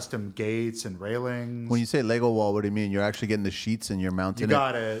some custom gates and railings. When you say Lego wall, what do you mean? You're actually getting the sheets and you're mounting You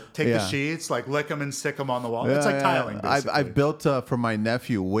got it. Take the sheets, like lick them and stick them on the wall. It's like tiling, basically. I've built for my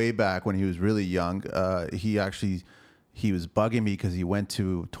nephew way back when he was really young. He was bugging me because he went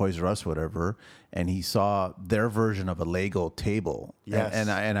to Toys R Us, whatever, and he saw their version of a Lego table. Yes.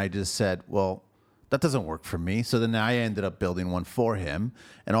 And I just said, well, that doesn't work for me. So then I ended up building one for him.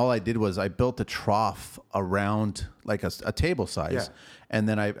 And all I did was I built a trough around like a table size. Yeah. And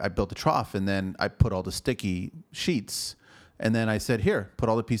then I built a trough and then I put all the sticky sheets. And then I said, here, put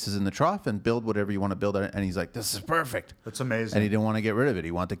all the pieces in the trough and build whatever you want to build. And he's like, this is perfect. That's amazing. And he didn't want to get rid of it. He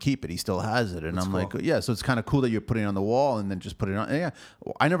wanted to keep it. He still has it. And I'm like, yeah, so it's kind of cool that you're putting it on the wall and then just put it on. Yeah.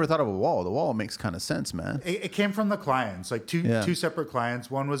 I never thought of a wall. The wall makes kind of sense, man. It came from the clients, like two separate clients.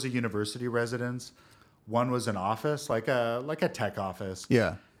 One was a university residence. One was an office, like a tech office.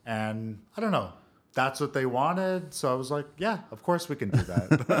 Yeah. And I don't know. That's what they wanted. So I was like, yeah, of course we can do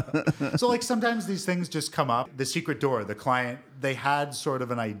that. So like sometimes these things just come up. The secret door, the client, they had sort of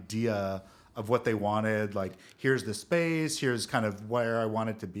an idea of what they wanted. Like, here's the space, here's kind of where I want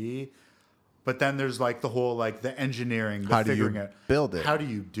it to be. But then there's like the whole, like the engineering, the figuring it. Build it? How do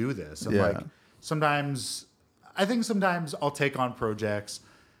you do this? And like sometimes I'll take on projects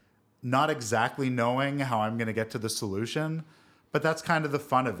not exactly knowing how I'm going to get to the solution. But that's kind of the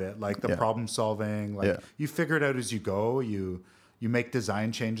fun of it, like the problem solving. Like you figure it out as you go. You make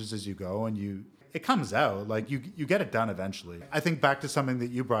design changes as you go, and it comes out. Like you get it done eventually. I think back to something that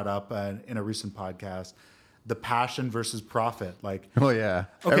you brought up in a recent podcast, the passion versus profit. Like, oh yeah,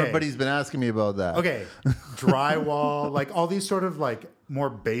 everybody's been asking me about that. Okay, drywall, like all these sort of like more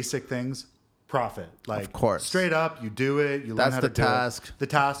basic things. Profit, like of course, straight up. You do it. You learn how to do task. it. The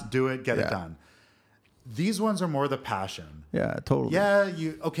task, do it, get it done. These ones are more the passion. Yeah, totally. Yeah,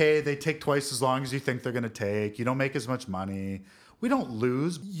 they take twice as long as you think they're going to take. You don't make as much money. We don't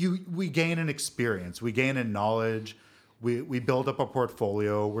lose. We gain an experience. We gain in knowledge. We build up a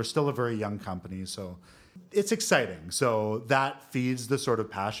portfolio. We're still a very young company, so it's exciting. So that feeds the sort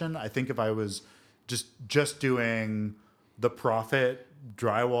of passion. I think if I was just doing the profit,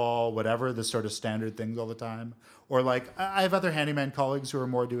 drywall, whatever, the sort of standard things all the time, or like I have other handyman colleagues who are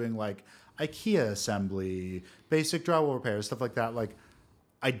more doing like IKEA assembly, basic drywall repair, stuff like that. Like,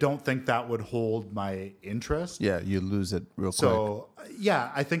 I don't think that would hold my interest. Yeah, you lose it real quick. So, yeah,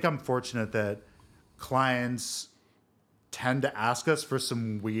 I think I'm fortunate that clients tend to ask us for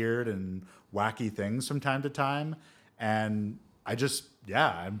some weird and wacky things from time to time. And I'm just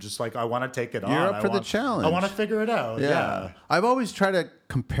like, I want to take it on. You're up for the challenge. I want to figure it out. Yeah. I've always tried to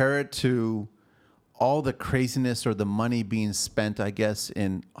compare it to all the craziness or the money being spent, I guess,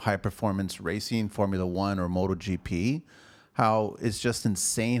 in high performance racing, Formula One or MotoGP, how it's just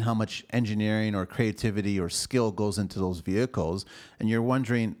insane how much engineering or creativity or skill goes into those vehicles. And you're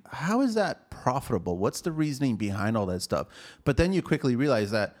wondering, how is that profitable? What's the reasoning behind all that stuff? But then you quickly realize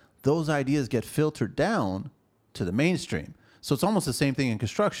that those ideas get filtered down to the mainstream. So it's almost the same thing in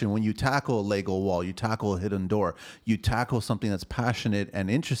construction. When you tackle a Lego wall, you tackle a hidden door, you tackle something that's passionate and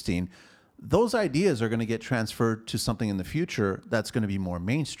interesting, those ideas are going to get transferred to something in the future that's going to be more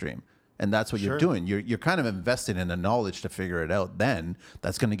mainstream. And that's what you're doing. You're kind of invested in the knowledge to figure it out then.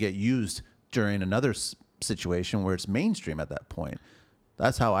 That's going to get used during another situation where it's mainstream at that point.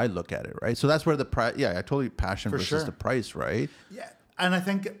 That's how I look at it, right? So that's where the price, I totally passion versus the price, right? Yeah. And I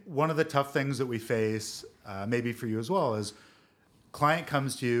think one of the tough things that we face, maybe for you as well, is client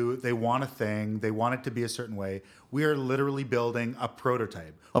comes to you, they want a thing, they want it to be a certain way. We are literally building a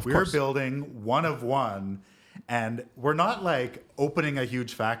prototype. We're building one of one, and we're not like opening a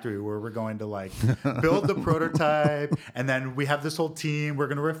huge factory where we're going to like build the prototype and then we have this whole team, we're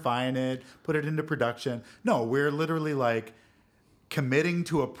going to refine it, put it into production. No, we're literally like committing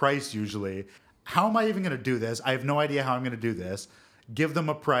to a price usually. How am I even going to do this? I have no idea how I'm going to do this. Give them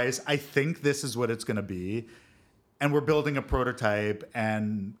a price. I think this is what it's going to be. And we're building a prototype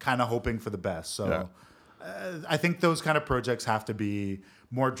and kind of hoping for the best. So I think those kind of projects have to be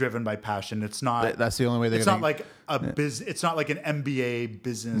more driven by passion. It's not. That's the only way. It's not like It's not like an MBA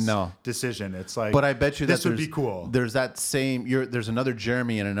business decision. It's like. But I bet you this would be cool. There's that same. There's another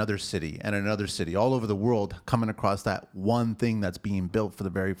Jeremy in another city all over the world coming across that one thing that's being built for the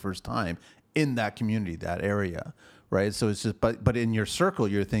very first time, in that community, that area, right? So it's just, but in your circle,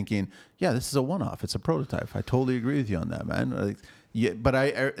 you're thinking, yeah, this is a one-off. It's a prototype. I totally agree with you on that, man. Like, yeah, but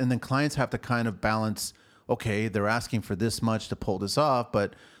and then clients have to kind of balance, okay, they're asking for this much to pull this off,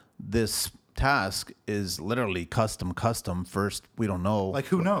 but this task is literally custom. First, we don't know. Like,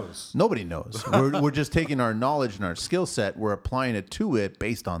 who knows? Nobody knows. We're just taking our knowledge and our skill set, we're applying it to it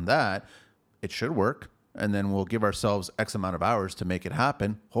based on that. It should work. And then we'll give ourselves X amount of hours to make it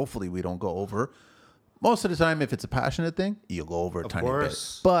happen. Hopefully we don't go over. Most of the time, if it's a passionate thing, you'll go over a tiny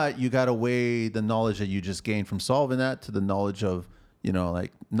bit. But you got to weigh the knowledge that you just gained from solving that to the knowledge of,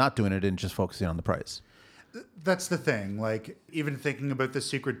 like not doing it and just focusing on the price. That's the thing. Like, even thinking about the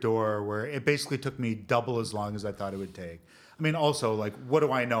secret door, where it basically took me double as long as I thought it would take. I mean, also, like, what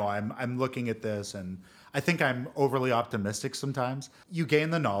do I know? I'm looking at this, and I think I'm overly optimistic sometimes. You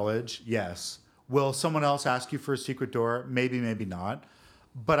gain the knowledge, yes. Will someone else ask you for a secret door? Maybe, maybe not.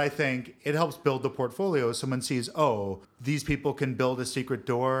 But I think it helps build the portfolio. Someone sees, oh, these people can build a secret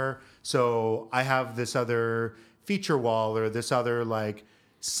door, so I have this other feature wall or this other, like,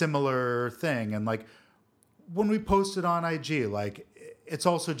 similar thing. And, like, when we post it on IG, like, it's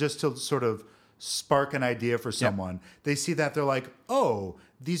also just to sort of spark an idea for someone. Yep. They see that, they're like, oh,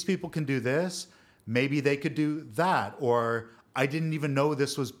 these people can do this. Maybe they could do that. Or I didn't even know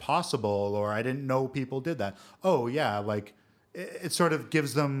this was possible, or I didn't know people did that. Oh, yeah, like, it sort of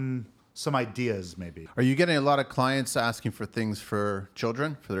gives them some ideas, maybe. Are you getting a lot of clients asking for things for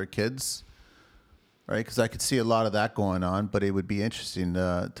children, for their kids? Right? Because I could see a lot of that going on, but it would be interesting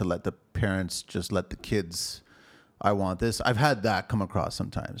to let the parents just let the kids, I want this. I've had that come across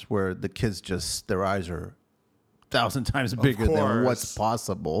sometimes where the kids just, their eyes are 1,000 times bigger than what's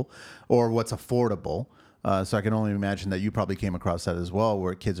possible or what's affordable. So I can only imagine that you probably came across that as well,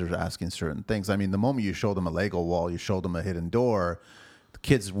 where kids are asking certain things. I mean, the moment you show them a Lego wall, you show them a hidden door, the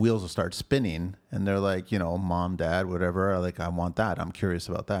kids' wheels will start spinning, and they're like, mom, dad, whatever, like, I want that. I'm curious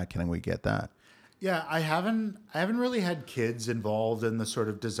about that. Can we get that? Yeah, I haven't really had kids involved in the sort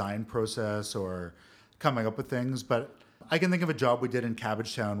of design process or coming up with things, but I can think of a job we did in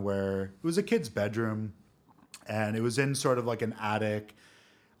Cabbagetown where it was a kid's bedroom, and it was in sort of like an attic.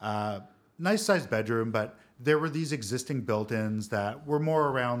 Nice sized bedroom, but there were these existing built-ins that were more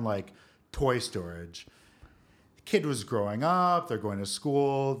around like toy storage. The kid was growing up, they're going to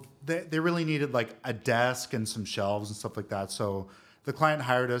school. They really needed like a desk and some shelves and stuff like that. So the client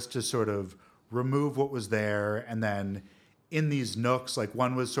hired us to sort of remove what was there. And then in these nooks, like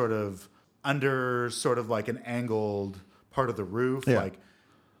one was sort of under sort of like an angled part of the roof, like,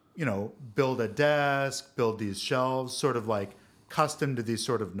 build a desk, build these shelves, sort of like custom to these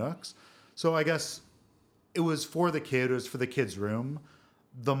sort of nooks. So I guess it was for the kid. It was for the kid's room.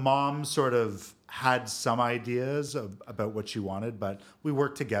 The mom sort of had some ideas about what she wanted, but we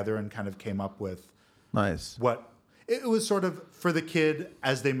worked together and kind of came up with what it was sort of for the kid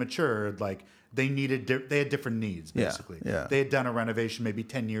as they matured. Like they had different needs, basically. Yeah. They had done a renovation maybe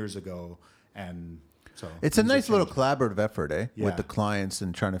 10 years ago, and so it's a nice little collaborative effort, Yeah. with the clients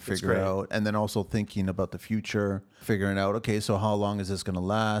and trying to figure out, and then also thinking about the future, figuring out, okay, so how long is this going to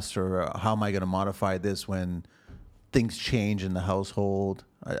last, or how am I going to modify this when things change in the household?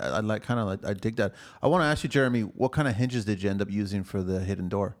 I dig that. I want to ask you, Jeremy, what kind of hinges did you end up using for the hidden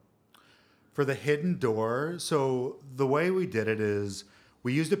door? For the hidden door, so the way we did it is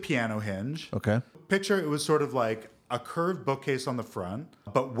we used a piano hinge. Okay. Picture it was sort of like a curved bookcase on the front,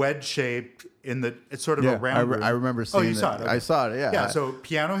 but wedge shaped it's sort of a round. I remember seeing it. Oh, you saw it? Okay. I saw it, yeah. Yeah, so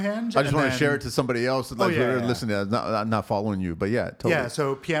piano hinge. I just want to share it to somebody else. Like, listening, I'm not following you, but yeah, totally. Yeah,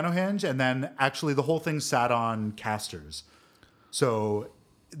 so piano hinge, and then actually the whole thing sat on casters. So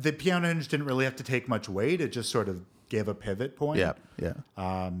the piano hinge didn't really have to take much weight. It just sort of gave a pivot point. Yeah.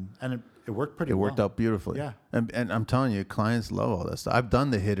 And it worked pretty well. It worked out beautifully. Yeah. And I'm telling you, clients love all that stuff. I've done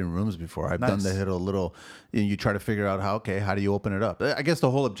the hidden rooms before. I've done the hidden little, you try to figure out how do you open it up? I guess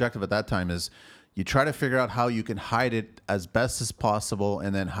the whole objective at that time is you try to figure out how you can hide it as best as possible,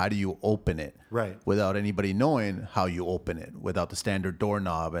 and then how do you open it without anybody knowing how you open it, without the standard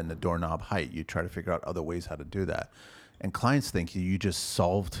doorknob and the doorknob height. You try to figure out other ways how to do that. And clients think you just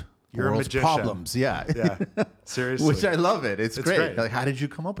solved You're a magician. Problems. Yeah. Seriously. Which I love it. It's great. Like, how did you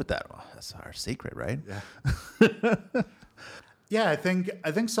come up with that? Well, that's our secret, right? Yeah. Yeah, I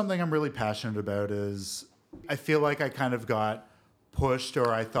think something I'm really passionate about is I feel like I kind of got pushed,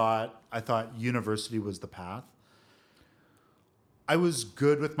 or I thought university was the path. I was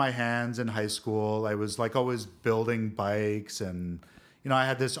good with my hands in high school. I was like always building bikes, and I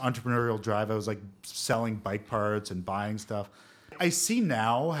had this entrepreneurial drive. I was like selling bike parts and buying stuff. I see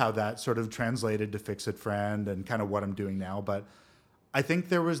now how that sort of translated to Fix It Friend and kind of what I'm doing now, but I think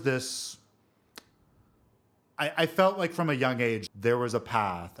there was this I felt like from a young age there was a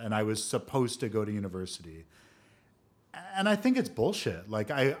path and I was supposed to go to university. And I think it's bullshit. Like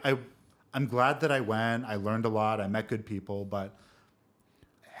I'm glad that I went. I learned a lot. I met good people, but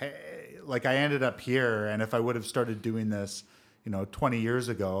hey, like I ended up here, and if I would have started doing this, 20 years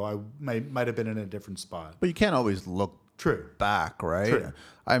ago, I might have been in a different spot. But you can't always look True. back, right? True.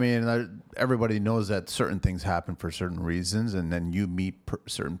 I mean, everybody knows that certain things happen for certain reasons, and then you meet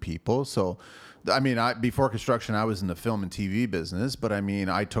certain people. So, I mean, before construction, I was in the film and TV business, but I mean,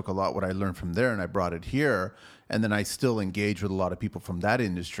 I took a lot what I learned from there and I brought it here. And then I still engage with a lot of people from that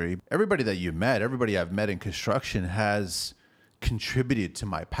industry. Everybody that you met, everybody I've met in construction has contributed to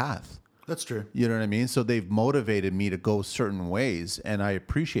my path. That's true. You know what I mean? So they've motivated me to go certain ways, and I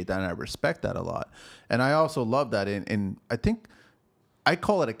appreciate that and I respect that a lot. And I also love that. And I think I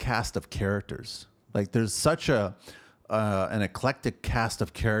call it a cast of characters. Like there's such an eclectic cast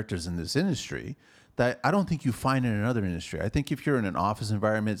of characters in this industry that I don't think you find in another industry. I think if you're in an office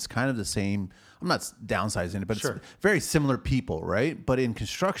environment, it's kind of the same. I'm not downsizing it, but Sure. It's very similar people, right? But in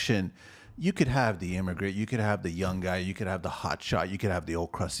construction, you could have the immigrant, you could have the young guy, you could have the hot shot, you could have the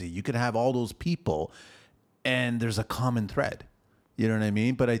old crusty, you could have all those people, and there's a common thread. You know what I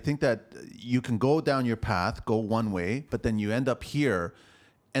mean? But I think that you can go down your path, go one way, but then you end up here,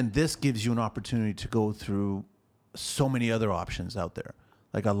 and this gives you an opportunity to go through so many other options out there.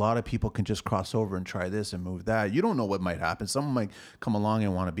 Like a lot of people can just cross over and try this and move that. You don't know what might happen. Someone might come along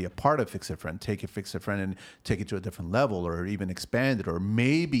and want to be a part of Fix It Friend, take Fix It Friend and take it to a different level, or even expand it, or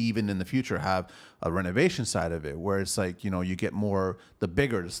maybe even in the future have a renovation side of it where it's like, you get more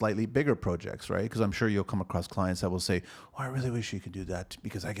the slightly bigger projects, right? Because I'm sure you'll come across clients that will say, oh, I really wish you could do that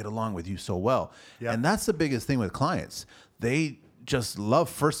because I get along with you so well. Yeah. And that's the biggest thing with clients. They just love,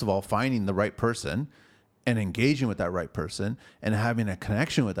 first of all, finding the right person and engaging with that right person and having a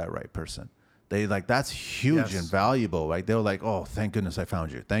connection with that right person. They that's huge Yes. and valuable. Like they're like, oh, thank goodness I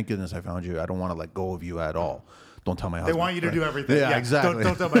found you. Thank goodness I found you. I don't want to let go of you at all. Don't tell my husband. They want you to right? do everything. Yeah, exactly.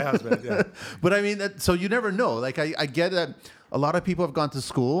 Don't tell my husband. Yeah. But I mean, so you never know. Like I get that a lot of people have gone to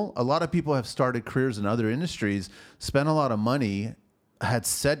school. A lot of people have started careers in other industries, spent a lot of money, had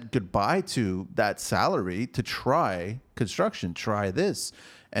said goodbye to that salary to try construction, try this.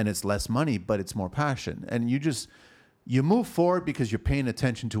 And it's less money, but it's more passion. And you move forward because you're paying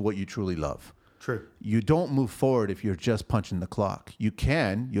attention to what you truly love. True. You don't move forward if you're just punching the clock.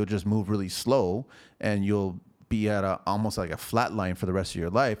 You'll just move really slow and you'll be at almost like a flat line for the rest of your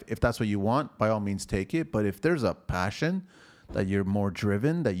life. If that's what you want, by all means take it. But if there's a passion that you're more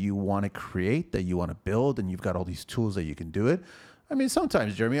driven, that you want to create, that you want to build, and you've got all these tools that you can do it. I mean,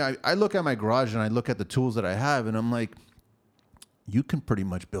 sometimes, Jeremy, I look at my garage and I look at the tools that I have and I'm like, you can pretty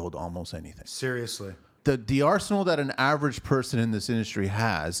much build almost anything. Seriously. The arsenal that an average person in this industry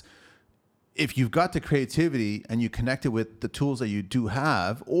has, if you've got the creativity and you connect it with the tools that you do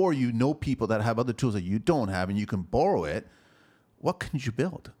have, or people that have other tools that you don't have and you can borrow it, what can you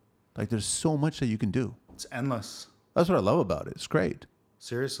build? Like there's so much that you can do. It's endless. That's what I love about it. It's great.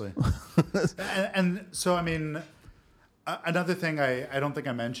 Seriously. and so, I mean, another thing I don't think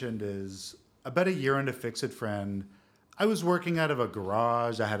I mentioned is about a year into Fix It Friend, I was working out of a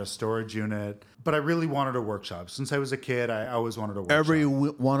garage. I had a storage unit, but I really wanted a workshop. Since I was a kid, I always wanted a workshop. Every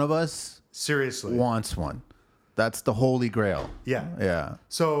one of us Seriously wants one. That's the holy grail. Yeah. Yeah.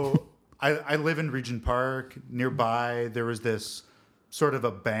 So I live in Regent Park. Nearby, there was this sort of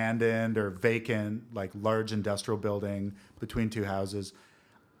abandoned or vacant, like large industrial building between two houses.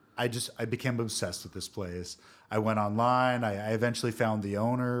 I became obsessed with this place. I went online. I eventually found the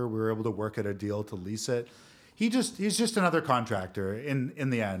owner. We were able to work out a deal to lease it. He's just another contractor in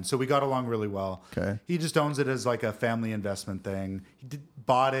the end. So we got along really well. Okay. He just owns it as like a family investment thing.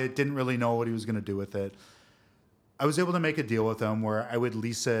 Bought it, didn't really know what he was going to do with it. I was able to make a deal with him where I would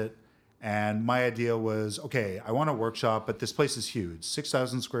lease it. And my idea was, okay, I want a workshop, but this place is huge.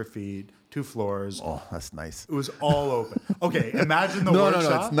 6,000 square feet, 2 floors. Oh, that's nice. It was all open. Okay, imagine the No,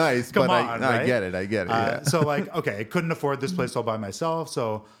 workshop. it's nice, Come but on, I right? get it. Yeah. So okay, I couldn't afford this place all by myself.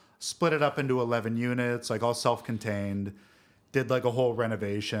 So split it up into 11 units, like all self-contained. Did like a whole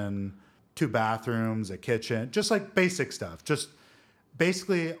renovation, 2 bathrooms, a kitchen, just like basic stuff. Just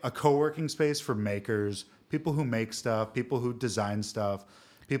basically a co-working space for makers, people who make stuff, people who design stuff,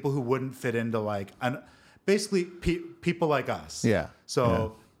 people who wouldn't fit into like basically people like us. Yeah.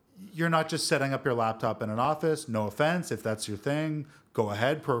 So you're not just setting up your laptop in an office. No offense, if that's your thing, go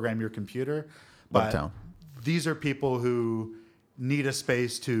ahead, program your computer. But Uptown. These are people who need a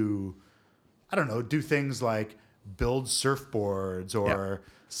space to, I don't know, do things like build surfboards or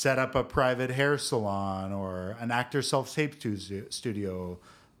set up a private hair salon or an actor self-tape studio,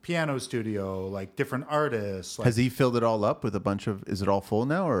 piano studio, like different artists. Like, Has he filled it all up with a bunch of? Is it all full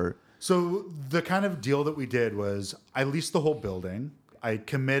now, or? so the kind of deal that we did was I leased the whole building. I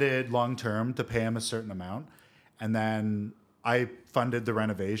committed long term to pay him a certain amount, and then I funded the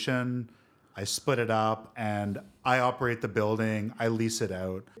renovation. I split it up and I operate the building. I lease it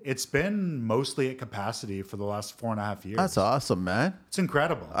out. It's been mostly at capacity for the last 4.5 years. That's awesome, man. It's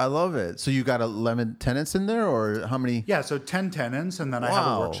incredible. I love it. So you got 11 tenants in there, or how many? Yeah, so 10 tenants, and then I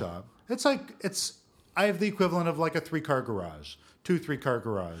have a workshop. I have the equivalent of like a 3-car garage, 3-car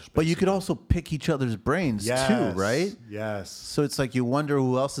garage. But you could also pick each other's brains too, right? Yes. So it's like you wonder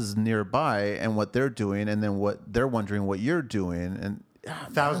who else is nearby and what they're doing, and then what they're wondering what you're doing, and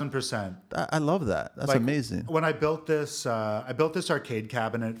 1,000%. I love that. That's Like, amazing. When I built this arcade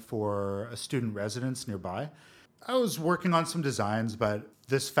cabinet for a student residence nearby. I was working on some designs, but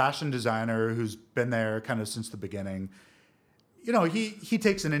this fashion designer who's been there kind of since the beginning, you know, he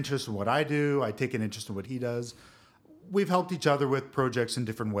takes an interest in what I do. I take an interest in what he does. We've helped each other with projects in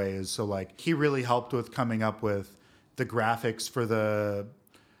different ways. So like he really helped with coming up with the graphics for the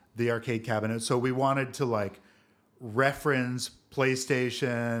arcade cabinet. So we wanted to like reference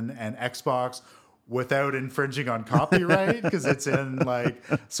PlayStation and Xbox without infringing on copyright because it's in like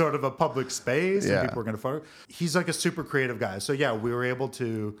sort of a public space and people are going to photo. He's like a super creative guy. So yeah, we were able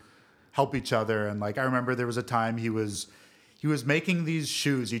to help each other. And like I remember there was a time he was making these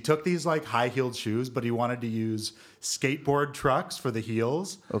shoes. He took these like high-heeled shoes, but he wanted to use skateboard trucks for the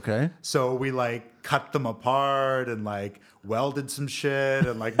heels. Okay. So we like cut them apart and like welded some shit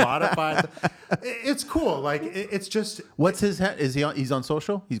and like modified. It's cool. Like it's just. What's his? Is he on? He's on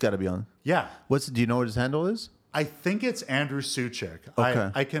social. He's got to be on. Yeah. Do you know what his handle is? I think it's Andrew Suchik.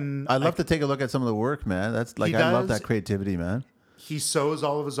 Okay. I'd love to take a look at some of the work, man. That's like I love that creativity, man. He sews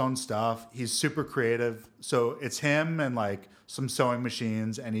all of his own stuff. He's super creative. So it's him and like some sewing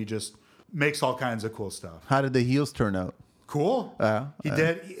machines, and he just makes all kinds of cool stuff. How did the heels turn out? Cool. He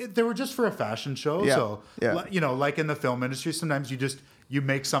did. They were just for a fashion show. Yeah. So, you know, like in the film industry, sometimes you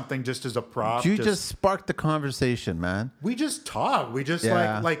make something just as a prop. You just sparked the conversation, man. We just talk. We just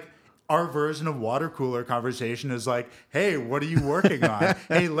like our version of water cooler conversation is like, hey, what are you working on?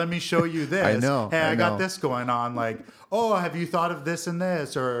 Hey, let me show you this. I know. Hey, I got this going on. Like, oh, have you thought of this and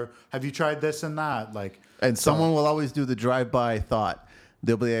this? Or have you tried this and that? Like, and someone will always do the drive-by thought.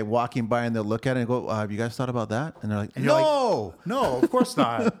 They'll be like walking by and they'll look at it and go, have you guys thought about that? And they're like, no, of course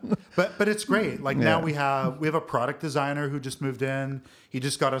not. But it's great. Like now we have a product designer who just moved in. He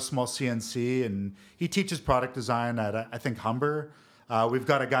just got a small CNC and he teaches product design at, I think, Humber. We've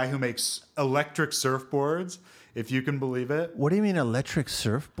got a guy who makes electric surfboards, if you can believe it. What do you mean electric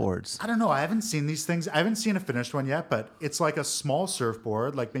surfboards? I don't know. I haven't seen these things. I haven't seen a finished one yet, but it's like a small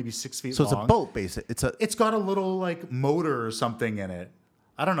surfboard, like maybe 6 feet long. So it's a boat, basically. It's got a little like motor or something in it.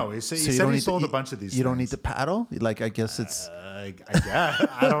 I don't know. He said he sold a bunch of these things. You don't need to paddle? Like, I guess it's... I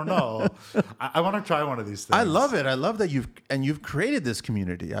don't know. I want to try one of these things. I love it. I love that you've created this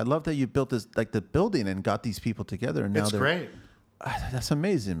community. I love that you built this, like the building and got these people together. And now it's great. That's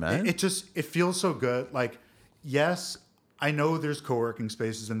amazing, man. It feels so good. Like, yes, I know there's co-working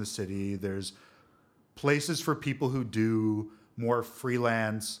spaces in the city. There's places for people who do more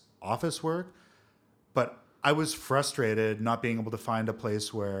freelance office work. But I was frustrated not being able to find a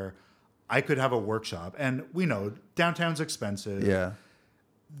place where I could have a workshop. And we know downtown's expensive. Yeah.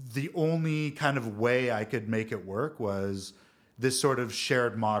 The only kind of way I could make it work was this sort of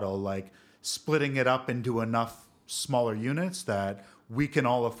shared model, like splitting it up into enough smaller units that we can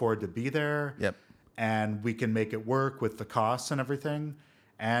all afford to be there. Yep. And we can make it work with the costs and everything.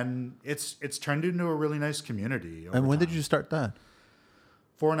 And it's turned into a really nice community. And when did you start that?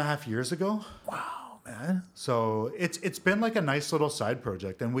 4.5 years ago. Wow, man. So it's been like a nice little side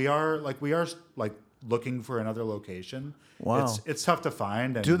project, and we are looking for another location. Wow. It's tough to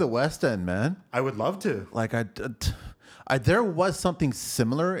find. And Do the West End, man. I would love to. Like there was something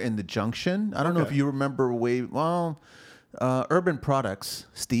similar in the Junction. I don't know if you remember Urban Products.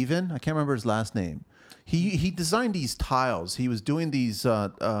 Steven, I can't remember his last name. He designed these tiles. He was doing these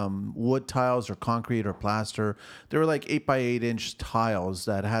wood tiles or concrete or plaster. They were like 8x8 inch tiles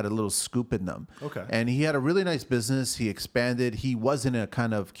that had a little scoop in them. Okay. And he had a really nice business. He expanded. He was in a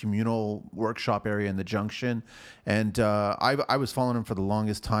kind of communal workshop area in the Junction. And I was following him for the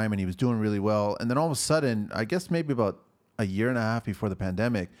longest time, and he was doing really well. And then all of a sudden, I guess maybe about a year and a half before the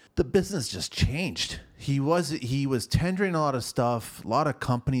pandemic, the business just changed. He was tendering a lot of stuff. A lot of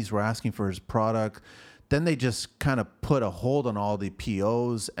companies were asking for his product. Then they just kind of put a hold on all the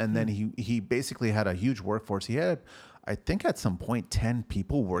POs, and then he basically had a huge workforce. He had I think at some point 10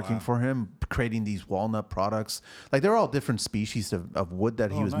 people working for him, creating these walnut products. Like they're all different species of wood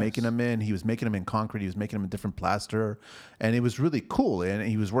that he was making them in. He was making them in concrete. He was making them in different plaster, and it was really cool. And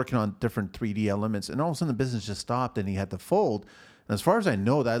he was working on different 3D elements. And all of a sudden the business just stopped, and he had to fold. And as far as I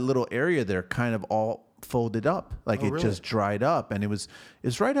know, that little area there kind of all folded up, like it just dried up. And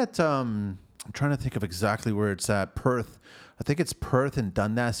it's right at I'm trying to think of exactly where it's at. Perth. I think it's Perth and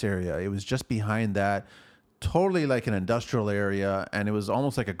Dundas area. It was just behind that. Totally like an industrial area, and it was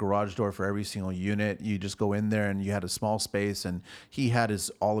almost like a garage door for every single unit. You just go in there and you had a small space, and he had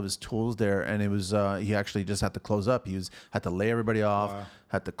all of his tools there, and it was he actually just had to close up. Had to lay everybody off,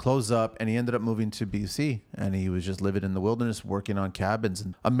 had to close up, and he ended up moving to BC, and he was just living in the wilderness, working on cabins.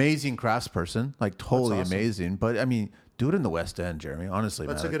 And amazing craftsperson, like totally amazing. But I mean, do it in the West End, Jeremy. Honestly,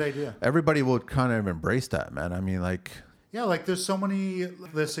 that's a good idea. Everybody would kind of embrace that, man. I mean, like. Yeah, like there's so many,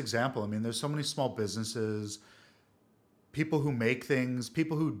 this example, I mean, there's so many small businesses, people who make things,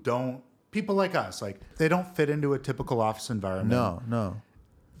 people who don't, people like us, like they don't fit into a typical office environment. No.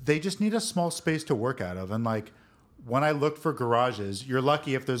 They just need a small space to work out of. And like when I looked for garages, you're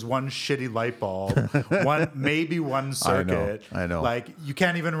lucky if there's one shitty light bulb, maybe one circuit. I know. Like you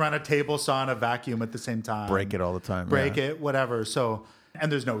can't even run a table saw and a vacuum at the same time. Break it all the time. Break it, whatever. So,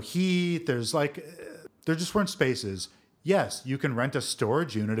 and there's no heat. There's like, there just weren't spaces. Yes, you can rent a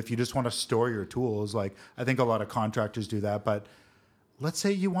storage unit if you just want to store your tools. Like I think a lot of contractors do that. But let's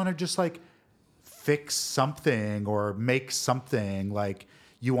say you want to just like fix something or make something. Like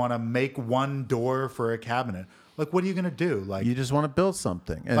you want to make one door for a cabinet. Like what are you going to do? Like you just want to build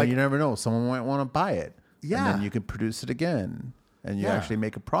something, and like, you never know. Someone might want to buy it. Yeah, and then you can produce it again, and you actually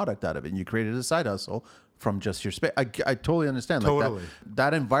make a product out of it. And you created a side hustle from just your space. I totally understand. Totally. Like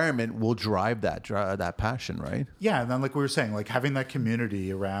that environment will drive that passion, right? Yeah, and then like we were saying, like having that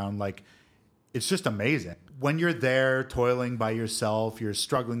community around, like it's just amazing. When you're there toiling by yourself, you're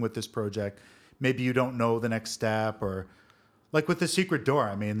struggling with this project, maybe you don't know the next step, or like with the secret door,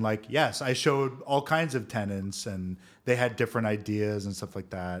 I mean, like, yes, I showed all kinds of tenants and they had different ideas and stuff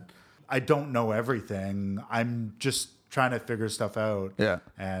like that. I don't know everything. I'm just trying to figure stuff out. Yeah.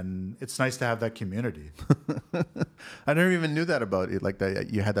 And it's nice to have that community. I never even knew that about it. Like that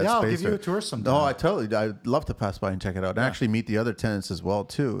you had that space. Yeah, I'll give there. you a tour sometime. No, I'd love to pass by and check it out. And actually meet the other tenants as well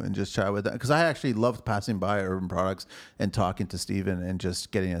too, and just chat with them. Because I actually loved passing by Urban Products and talking to Steven and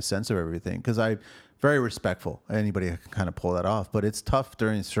just getting a sense of everything. Because I'm very respectful. Anybody can kind of pull that off. But it's tough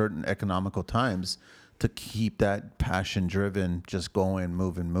during certain economical times to keep that passion driven, just going,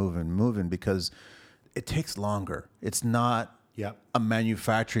 moving, because it takes longer. It's not a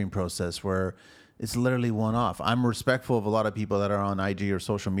manufacturing process where it's literally one off. I'm respectful of a lot of people that are on IG or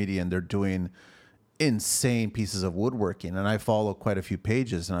social media and they're doing insane pieces of woodworking. And I follow quite a few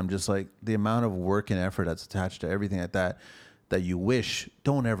pages and I'm just like, the amount of work and effort that's attached to everything like that you wish,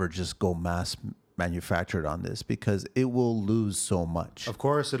 don't ever just go mass manufactured on this because it will lose so much. Of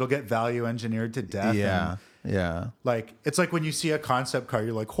course, it'll get value engineered to death. Yeah. Like, it's like when you see a concept car,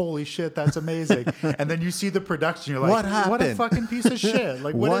 you're like, holy shit, that's amazing. And then you see the production, you're like, what happened? What a fucking piece of shit.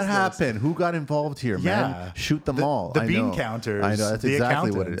 Like, what happened? Who got involved here, man? Shoot them all. The bean counters. I know, that's exactly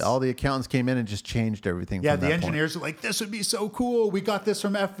what it is. All the accountants came in and just changed everything. Yeah, the engineers were like, this would be so cool. We got this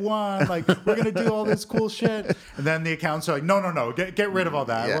from F1. Like, we're going to do all this cool shit. And then the accountants are like, no, get rid of all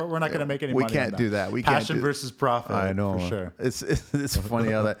that. Yeah, we're not going to make any money. We can't do that. Passion versus profit. I know. For sure. It's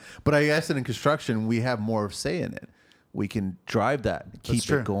funny how that. But I guess in construction, we have more of say in it. We can drive that, keep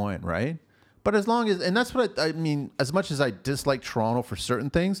it going, right? But as long as, and that's what I mean, as much as I dislike Toronto for certain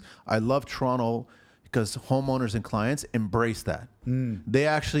things, I love Toronto because homeowners and clients embrace that. They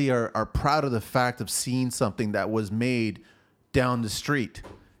actually are proud of the fact of seeing something that was made down the street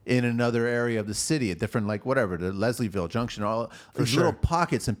in another area of the city, a different, like whatever, the Leslieville Junction, all these little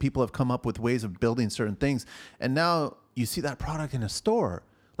pockets, and people have come up with ways of building certain things. And now you see that product in a store,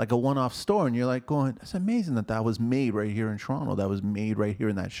 like a one-off store, and you're like going, that's amazing that was made right here in Toronto. That was made right here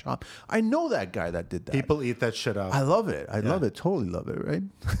in that shop. I know that guy that did that. People eat that shit up. I love it. I love it. Totally love it, right?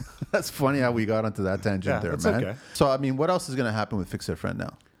 That's funny how we got onto that tangent there, man. Okay. So, I mean, what else is going to happen with Fix It Friend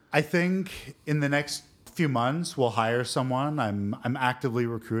now? I think in the next few months, we'll hire someone. I'm actively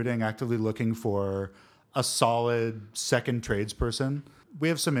recruiting, actively looking for a solid second tradesperson. We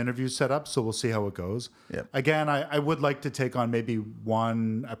have some interviews set up, so we'll see how it goes. Yep. Again, I would like to take on maybe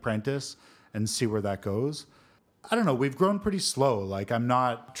one apprentice and see where that goes. I don't know. We've grown pretty slow. Like, I'm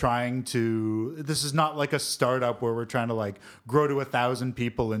not trying to... This is not like a startup where we're trying to, like, grow to 1,000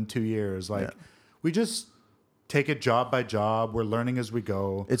 people in 2 years. Like, we just take it job by job. We're learning as we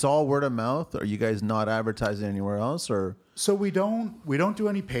go. It's all word of mouth? Are you guys not advertising anywhere else? Or So we don't do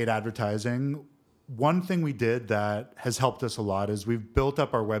any paid advertising. one thing we did that has helped us a lot is we've built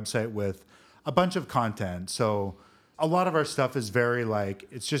up our website with a bunch of content. So a lot of our stuff is very like,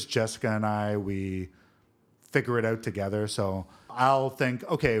 it's just Jessica and I, we figure it out together. So I'll think,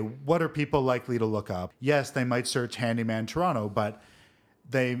 okay, what are people likely to look up? Yes, they might search Handyman Toronto, but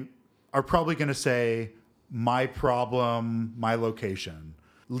they are probably going to say my problem, my location,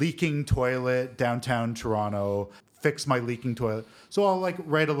 leaking toilet, downtown Toronto, fix my leaking toilet. So I'll like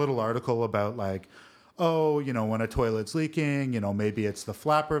write a little article about like, oh, you know, when a toilet's leaking, you know, maybe it's the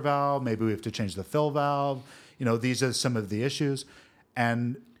flapper valve, maybe we have to change the fill valve. You know, these are some of the issues.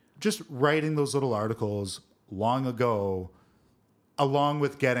 And just writing those little articles long ago, along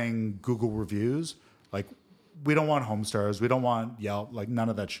with getting Google reviews, like we don't want Homestars, we don't want Yelp, like none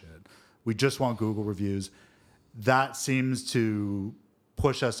of that shit. We just want Google reviews. That seems to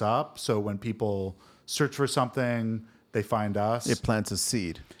push us up. So when people search for something, they find us. It plants a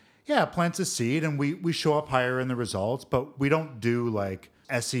seed. Yeah, it plants a seed, and we show up higher in the results, but we don't do like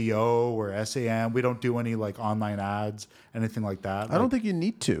SEO or SAM. We don't do any like online ads, anything like that. I don't think you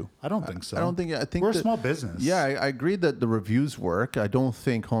need to. I don't think so. I think we're a small business. Yeah, I agree that the reviews work. I don't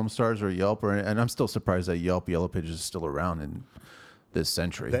think Homestars or Yelp and I'm still surprised that Yellow Pages is still around in this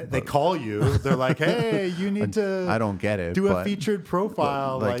century. They call you. They're like, hey, you need to. I don't get it. Do a featured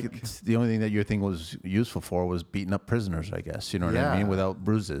profile. Like the only thing that your thing was useful for was beating up prisoners, I guess. You know what I mean? Without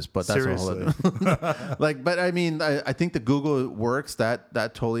bruises. But that's seriously. but I mean, I think the Google works that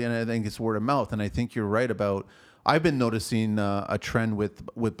totally, and I think it's word of mouth. And I think you're right about. I've been noticing a trend with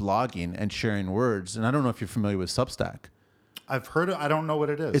blogging and sharing words, and I don't know if you're familiar with Substack. I've heard it. I don't know what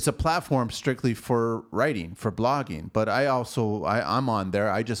it is. It's a platform strictly for writing, for blogging. But I'm on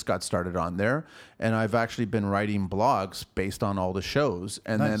there. I just got started on there, and I've actually been writing blogs based on all the shows.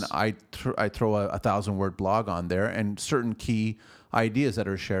 And nice. then I throw a 1,000-word blog on there and certain key ideas that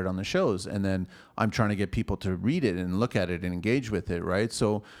are shared on the shows. And then I'm trying to get people to read it and look at it and engage with it, right?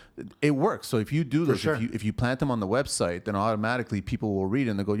 So it works. So if you do this, sure. if you plant them on the website, then automatically people will read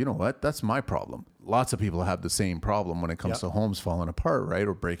it and they go, you know what? That's my problem. Lots of people have the same problem when it comes to homes falling apart, right?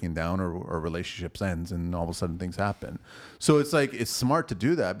 Or breaking down or relationships ends and all of a sudden things happen. So it's like, it's smart to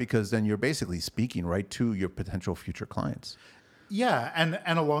do that because then you're basically speaking right to your potential future clients. Yeah.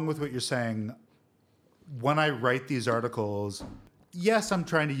 And along with what you're saying, when I write these articles, yes, I'm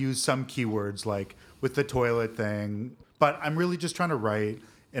trying to use some keywords like with the toilet thing, but I'm really just trying to write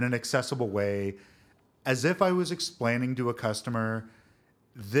in an accessible way as if I was explaining to a customer,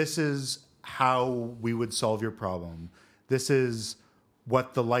 this is how we would solve your problem. This is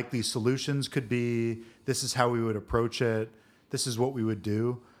what the likely solutions could be. This is how we would approach it. This is what we would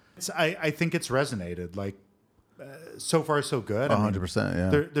do. I think it's resonated. Like, so far, so good. 100%,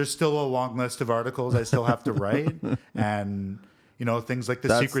 yeah. There's still a long list of articles I still have to write. And, you know, things like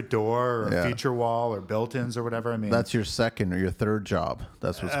the secret door or feature wall or built-ins or whatever. I mean, that's your second or your third job.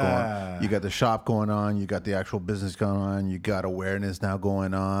 That's what's going on. You got the shop going on. You got the actual business going on. You got awareness now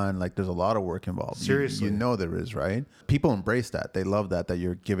going on. Like, there's a lot of work involved. Seriously. You know there is, right? People embrace that. They love that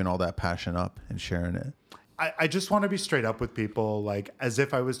you're giving all that passion up and sharing it. I just want to be straight up with people, like, as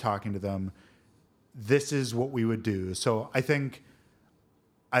if I was talking to them. This is what we would do. So I think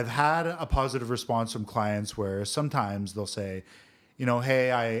I've had a positive response from clients where sometimes they'll say, you know,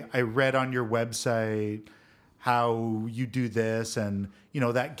 hey, I read on your website how you do this. And, you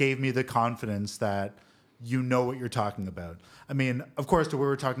know, that gave me the confidence that you know what you're talking about. I mean, of course, to what we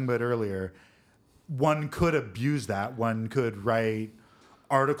were talking about earlier, one could abuse that. One could write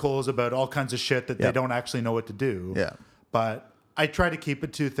articles about all kinds of shit that they don't actually know what to do. Yeah. But I try to keep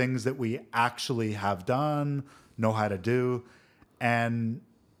it to things that we actually have done, know how to do. And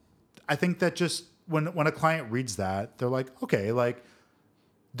I think that just when a client reads that, they're like, okay, like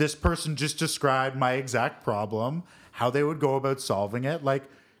this person just described my exact problem, how they would go about solving it. Like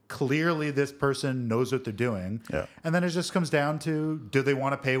clearly this person knows what they're doing. Yeah. And then it just comes down to, do they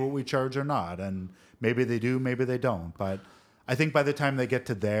want to pay what we charge or not? And maybe they do, maybe they don't. But I think by the time they get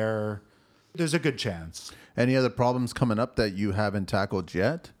to there, there's a good chance. Any other problems coming up that you haven't tackled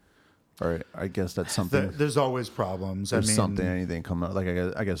yet? Or I guess that's something. There's always problems. There's anything coming up. Like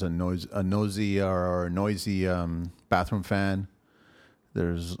I guess a noisy bathroom fan.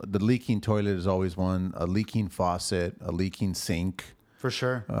 There's the leaking toilet is always one. A leaking faucet, a leaking sink. For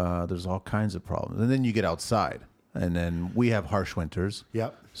sure. There's all kinds of problems, and then you get outside, and then we have harsh winters.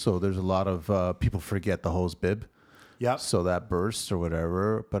 Yep. So there's a lot of people forget the hose bib. Yep. So that bursts or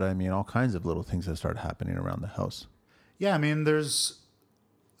whatever. But I mean, all kinds of little things that start happening around the house. Yeah, I mean, there's,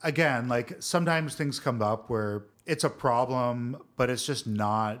 again, like sometimes things come up where it's a problem, but it's just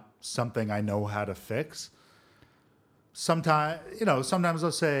not something I know how to fix. sometimes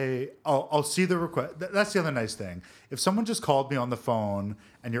I'll say, I'll see the request. That's the other nice thing. If someone just called me on the phone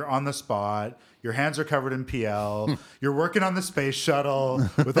and you're on the spot, your hands are covered in PL, you're working on the space shuttle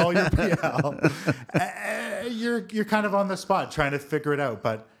with all your PL, you're kind of on the spot trying to figure it out.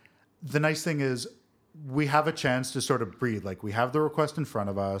 But the nice thing is we have a chance to sort of breathe. Like, we have the request in front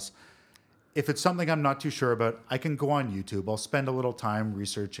of us. If it's something I'm not too sure about, I can go on YouTube. I'll spend a little time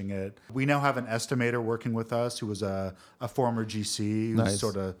researching it. We now have an estimator working with us who was a former GC who's Nice.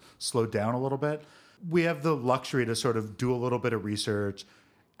 sort of slowed down a little bit. We have the luxury to sort of do a little bit of research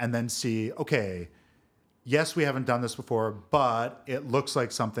and then see, okay, yes, we haven't done this before, but it looks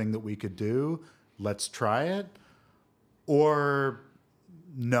like something that we could do. Let's try it. Or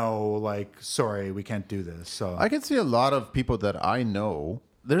no, like, sorry, we can't do this. So I can see a lot of people that I know.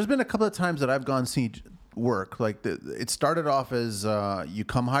 There's been a couple of times that I've gone see work. Like it started off as you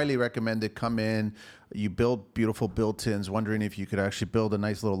come highly recommended, come in, you build beautiful built-ins, wondering if you could actually build a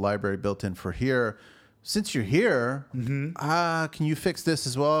nice little library built-in for here. Since you're here, can you fix this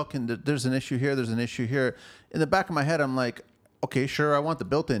as well? There's an issue here, there's an issue here. In the back of my head, I'm like, okay, sure, I want the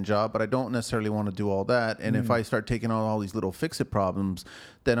built-in job, but I don't necessarily want to do all that. And if I start taking on all these little fix-it problems,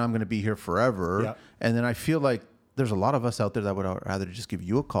 then I'm going to be here forever. Yep. And then I feel like there's a lot of us out there that would rather just give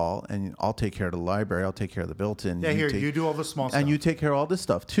you a call and I'll take care of the library, I'll take care of the built-in. yeah, you do all the small stuff. And you take care of all this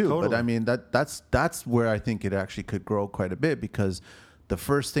stuff too. Totally. But I mean, that's where I think it actually could grow quite a bit, because the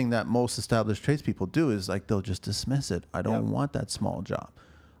first thing that most established tradespeople do is like they'll just dismiss it. I don't want that small job.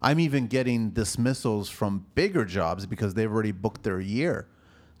 I'm even getting dismissals from bigger jobs because they've already booked their year.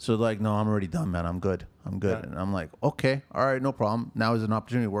 So like, no, I'm already done, man. I'm good. Yeah. And I'm like, okay, all right, no problem. Now is an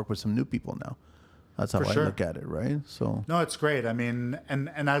opportunity to work with some new people now. That's how I look at it, right? So no, it's great. I mean, and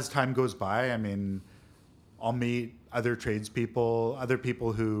as time goes by, I mean, I'll meet other tradespeople, other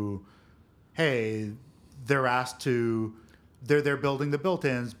people who, hey, they're they're building the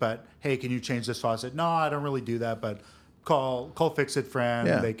built-ins, but hey, can you change this faucet? No, I don't really do that, but call Fix It Friend.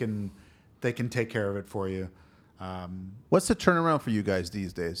 Yeah. They can take care of it for you. what's the turnaround for you guys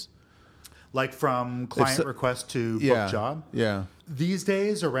these days? Like from client request to book job? Yeah. These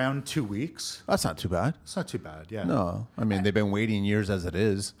days, around 2 weeks. That's not too bad. It's not too bad, yeah. No. I mean, they've been waiting years as it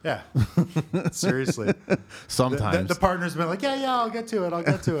is. Yeah. Seriously. Sometimes. The partner's been like, yeah, I'll get to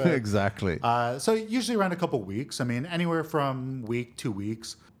it. Exactly. So usually around a couple weeks. I mean, anywhere from week, 2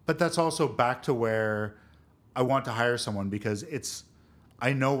 weeks. But that's also back to where I want to hire someone, because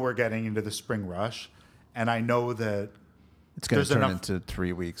I know we're getting into the spring rush, and I know that It's going to turn into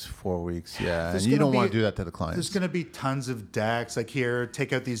 3 weeks, 4 weeks. Yeah. And you don't want to do that to the clients. There's going to be tons of decks. Like, here,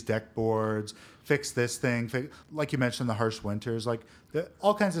 take out these deck boards, fix this thing. Like you mentioned, the harsh winters. Like,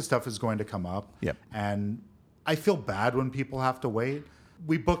 all kinds of stuff is going to come up. Yep. And I feel bad when people have to wait.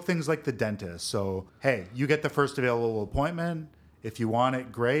 We book things like the dentist. So, hey, you get the first available appointment. If you want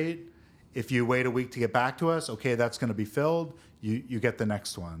it, great. If you wait a week to get back to us, okay, that's going to be filled. You get the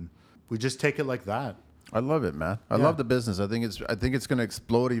next one. We just take it like that. I love it, man. I love the business. I think it's going to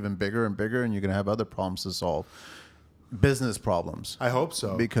explode even bigger and bigger, and you're going to have other problems to solve. Business problems. I hope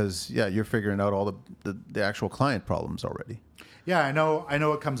so. Because you're figuring out all the actual client problems already. Yeah, I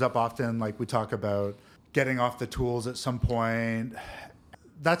know it comes up often. Like, we talk about getting off the tools at some point.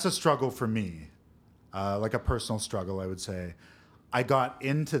 That's a struggle for me, like a personal struggle, I would say. I got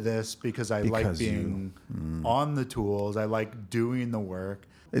into this because I like being on the tools. I like doing the work.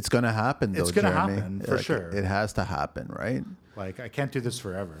 It's going to happen, though, It's going to Jeremy. happen, for sure. It has to happen, right? Like, I can't do this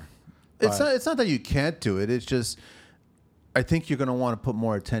forever. It's not that you can't do it. It's just, I think you're going to want to put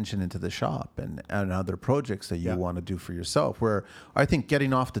more attention into the shop and other projects that you want to do for yourself, where I think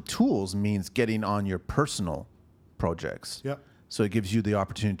getting off the tools means getting on your personal projects. Yep. So it gives you the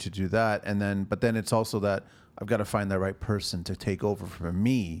opportunity to do that. But then it's also that I've got to find the right person to take over for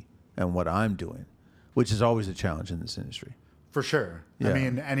me and what I'm doing, which is always a challenge in this industry. For sure. Yeah. I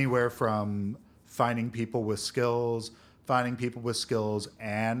mean, anywhere from finding people with skills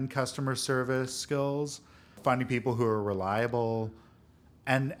and customer service skills, finding people who are reliable,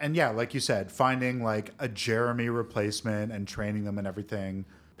 and yeah, like you said, finding like a Jeremy replacement and training them and everything,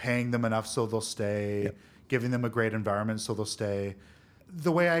 paying them enough so they'll stay, giving them a great environment so they'll stay.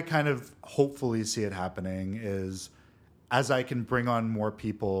 The way I kind of hopefully see it happening is, as I can bring on more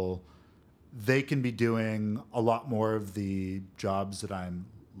people, they can be doing a lot more of the jobs that I'm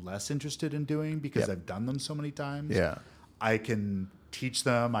less interested in doing because I've done them so many times. Yeah. I can teach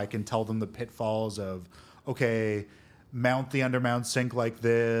them. I can tell them the pitfalls of, okay, mount the undermount sink like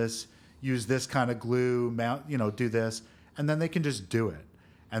this, use this kind of glue, do this. And then they can just do it.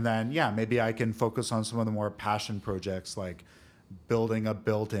 And then, maybe I can focus on some of the more passion projects like building a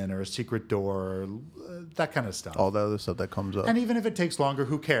built-in or a secret door, that kind of stuff. All the other stuff that comes up. And even if it takes longer,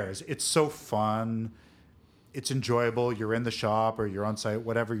 who cares? It's so fun. It's enjoyable. You're in the shop or you're on site,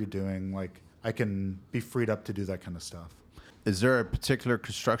 whatever you're doing. Like, I can be freed up to do that kind of stuff. Is there a particular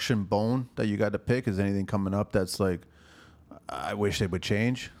construction bone that you got to pick? Is anything coming up that's like, I wish it would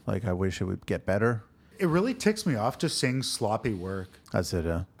change? Like, I wish it would get better? It really ticks me off just seeing sloppy work. That's it,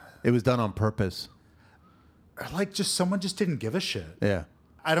 It was done on purpose. Like, just someone just didn't give a shit. Yeah.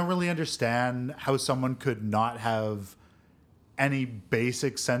 I don't really understand how someone could not have any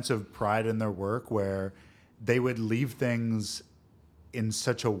basic sense of pride in their work where they would leave things in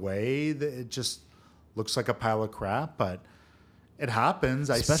such a way that it just looks like a pile of crap, but it happens.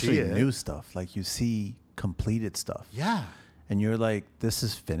 Especially I see it. new stuff. Like, you see completed stuff. Yeah. And you're like, this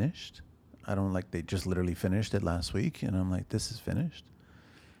is finished? I don't like, they just literally finished it last week. And I'm like, this is finished?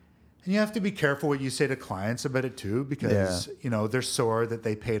 And you have to be careful what you say to clients about it too, because they're sore that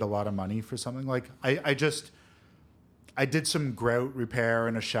they paid a lot of money for something. Like I did some grout repair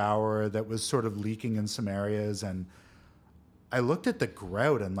in a shower that was sort of leaking in some areas, and I looked at the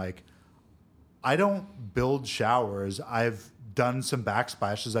grout and like, I don't build showers. I've done some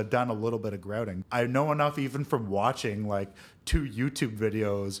backsplashes. I've done a little bit of grouting. I know enough even from watching like 2 YouTube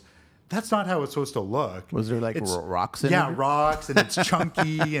videos. That's not how it's supposed to look. Was there like rocks in it? Yeah, rocks, and it's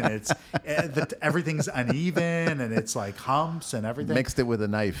chunky, and it's everything's uneven, and it's like humps and everything. Mixed it with a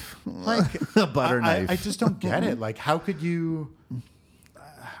knife, like a butter knife. I just don't get it. Like, how could you?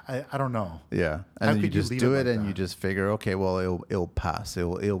 I don't know. Yeah, How and then you could you just leave do it it, like and that? you just figure, okay, well, it'll pass.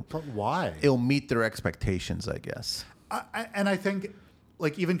 But why? It'll meet their expectations, I guess. And I think,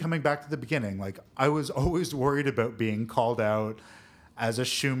 like, even coming back to the beginning, like, I was always worried about being called out as a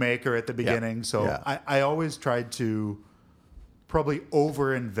shoemaker at the beginning. So I always tried to probably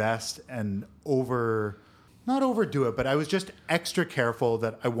overinvest and not overdo it, but I was just extra careful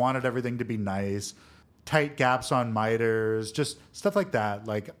that I wanted everything to be nice, tight gaps on miters, just stuff like that.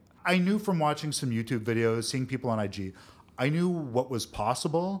 Like, I knew from watching some YouTube videos, seeing people on IG, I knew what was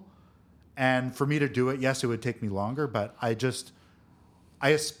possible. And for me to do it, yes, it would take me longer, but I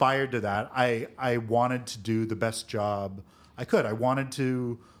aspired to that. I wanted to do the best job I could. I wanted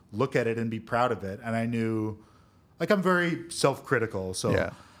to look at it and be proud of it. And I knew, like, I'm very self-critical.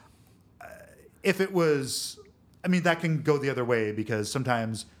 So if it was, I mean, that can go the other way because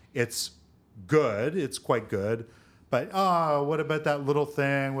sometimes it's good. It's quite good. But, what about that little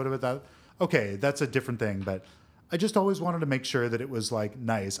thing? What about that? Okay, that's a different thing. But I just always wanted to make sure that it was, like,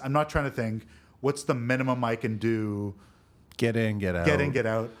 nice. I'm not trying to think, what's the minimum I can do? Get in, get out. Get in, get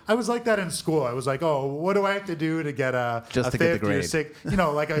out. I was like that in school. I was like, oh, what do I have to do to get a 50 or 60? You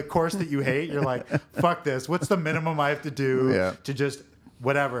know, like a course that you hate. You're like, fuck this. What's the minimum I have to do to just,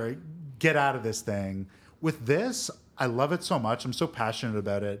 whatever, get out of this thing? With this, I love it so much. I'm so passionate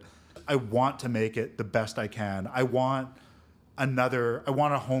about it. I want to make it the best I can. I want a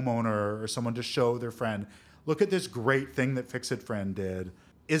homeowner or someone to show their friend, look at this great thing that Fix-It Friend did.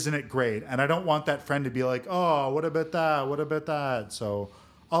 Isn't it great? And I don't want that friend to be like, oh, what about that? What about that? So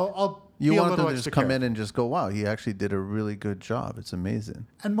I'll you be a want little them to extra just come careful. in and just go, wow, he actually did a really good job. It's amazing.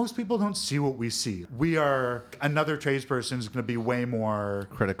 And most people don't see what we see. We are, another tradesperson is going to be way more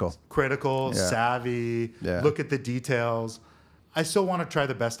critical, savvy, look at the details. I still want to try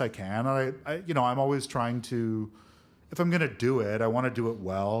the best I can. I'm always trying to, if I'm going to do it, I want to do it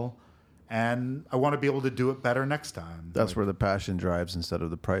well. And I want to be able to do it better next time. That's where the passion drives instead of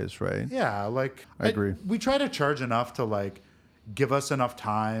the price, right? Yeah, like I agree. We try to charge enough to like give us enough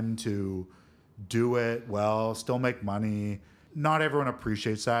time to do it well, still make money. Not everyone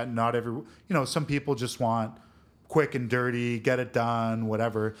appreciates that. Some people just want quick and dirty, get it done,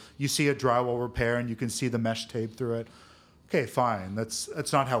 whatever. You see a drywall repair and you can see the mesh tape through it. Okay, fine.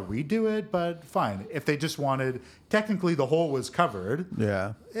 That's not how we do it, but fine. If they just wanted, technically the hole was covered.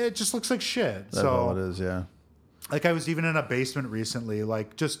 Yeah. It just looks like shit. That's all it is, yeah. Like I was even in a basement recently,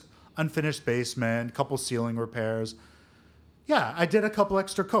 like just unfinished basement, couple ceiling repairs. Yeah, I did a couple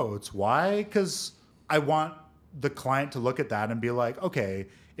extra coats. Why? Because I want the client to look at that and be like, okay,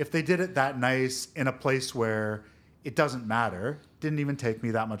 if they did it that nice in a place where it doesn't matter, didn't even take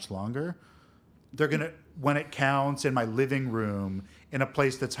me that much longer, they're going to, when it counts in my living room, in a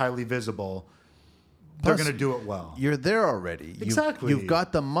place that's highly visible, they're going to do it well. You're there already. Exactly. You've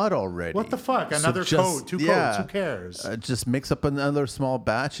got the mud already. What the fuck? Another coat, two coats, who cares? Just mix up another small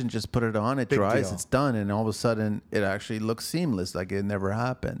batch and just put it on. It dries, it's done. And all of a sudden, it actually looks seamless, like it never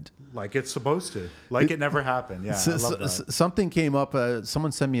happened. Like it's supposed to. Like it never happened. Yeah, I love that. Something came up.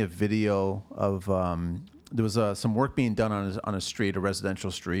 Someone sent me a video of, there was some work being done on a street, a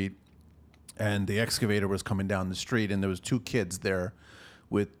residential street. and the excavator was coming down the street, and there was two kids there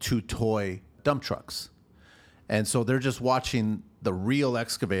with two toy dump trucks. And so they're just watching the real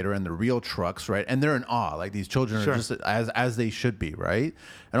excavator and the real trucks, right? And they're in awe. Like, these children Sure. are just as they should be, right?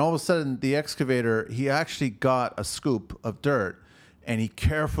 And all of a sudden, the excavator, he actually got a scoop of dirt, and he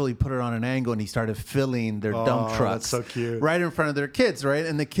carefully put it on an angle, and he started filling their dump trucks. That's so cute. Right in front of their kids, right?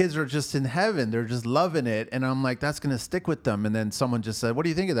 And the kids are just in heaven. They're just loving it. And I'm like, that's going to stick with them. And then someone just said, what do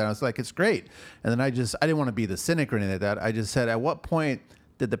you think of that? I was like, it's great. And then I didn't want to be the cynic or anything like that. I just said, at what point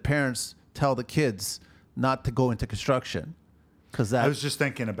did the parents tell the kids not to go into construction? Because I was just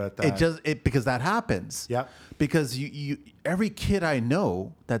thinking about that. Because that happens. Yeah. Because you every kid I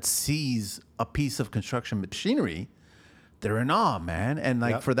know that sees a piece of construction machinery, they're in awe, man. And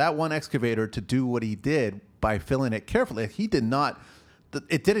like, for that one excavator to do what he did by filling it carefully, he did not.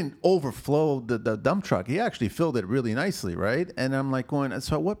 It didn't overflow the dump truck. He actually filled it really nicely, right? And I'm like going,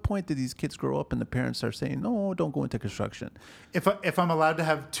 so at what point did these kids grow up and the parents start saying, no, don't go into construction? If I'm allowed to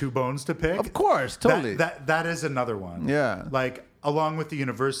have two bones to pick, Of course, totally. that is another one. Yeah. Like, along with the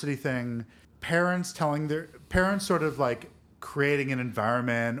university thing, parents sort of like creating an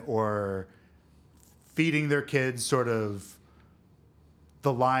environment or feeding their kids sort of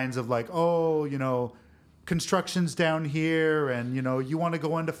the lines of like, oh, construction's down here, and you want to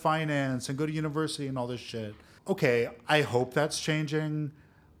go into finance and go to university and all this shit. Okay, I hope that's changing,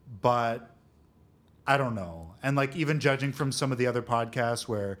 but I don't know. And like, even judging from some of the other podcasts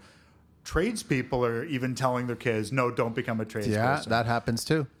where tradespeople are even telling their kids, no, don't become a tradesperson. Yeah, that happens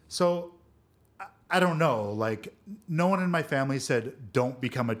too. So I don't know. Like, no one in my family said don't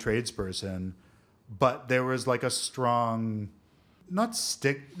become a tradesperson, but there was like a strong,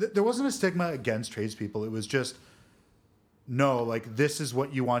 there wasn't a stigma against tradespeople. It was just, no, like, this is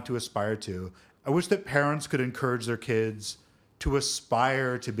what you want to aspire to. I wish that parents could encourage their kids to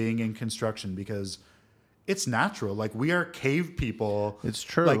aspire to being in construction, because it's natural. Like, we are cave people. It's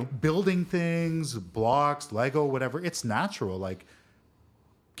true. Like, building things, blocks, Lego, whatever. It's natural. Like,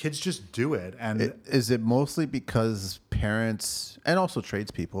 kids just do it. And is it mostly because parents and also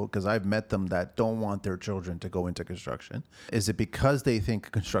tradespeople, because I've met them that don't want their children to go into construction? Is it because they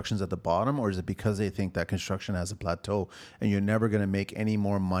think construction's at the bottom, or is it because they think that construction has a plateau and you're never going to make any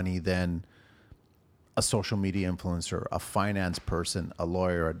more money than a social media influencer, a finance person, a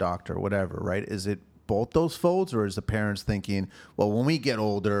lawyer, a doctor, whatever, right? Is it both those folds, or is the parents thinking, well, when we get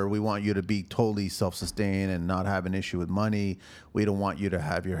older, we want you to be totally self-sustained and not have an issue with money. We don't want you to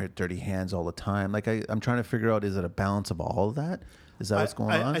have your dirty hands all the time. Like, I'm trying to figure out, is it a balance of all of that? Is that what's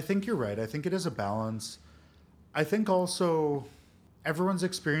going on? I think you're right. I think it is a balance. I think also everyone's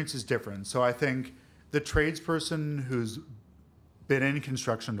experience is different. So I think the tradesperson who's been in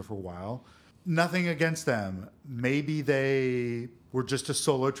construction for a while, nothing against them. Maybe they were just a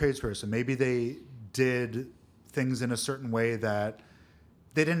solo tradesperson. Maybe they did things in a certain way that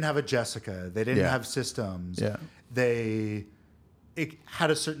they didn't have a Jessica. They didn't have systems. Yeah. It had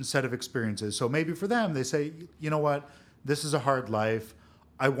a certain set of experiences. So maybe for them, they say, you know what? This is a hard life.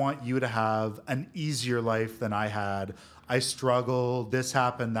 I want you to have an easier life than I had. I struggled. This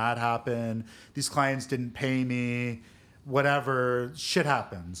happened, that happened. These clients didn't pay me. Whatever. Shit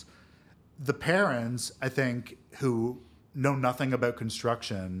happens. The parents, I think, who know nothing about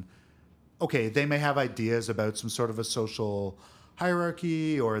construction, okay, they may have ideas about some sort of a social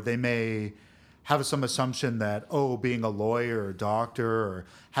hierarchy, or they may have some assumption that, oh, being a lawyer or doctor or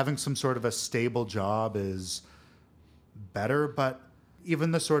having some sort of a stable job is better. But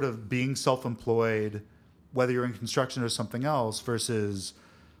even the sort of being self-employed, whether you're in construction or something else, versus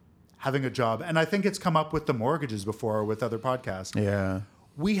having a job. And I think it's come up with the mortgages before with other podcasts. Yeah.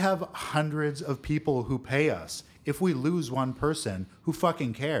 We have hundreds of people who pay us. If we lose one person, who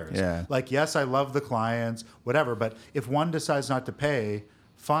fucking cares? Yeah. Like, yes, I love the clients, whatever, but if one decides not to pay,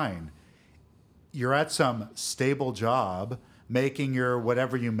 fine. You're at some stable job, making your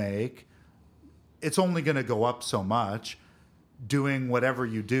whatever you make. It's only going to go up so much doing whatever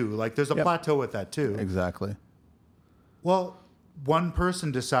you do. Like, there's a plateau with that too. Exactly. Well, one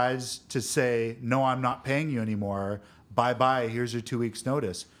person decides to say, no, I'm not paying you anymore. Bye-bye. Here's your 2 weeks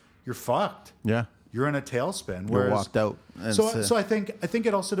notice. You're fucked. Yeah. You're in a tailspin. You're walked out. So I think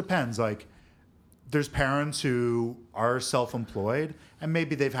it also depends. Like, there's parents who are self-employed and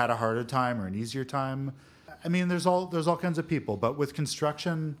maybe they've had a harder time or an easier time. I mean, there's all kinds of people. But with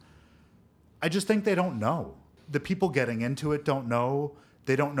construction, I just think they don't know. The people getting into it don't know.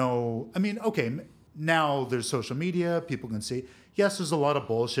 They don't know. I mean, okay, now there's social media. People can see. Yes, there's a lot of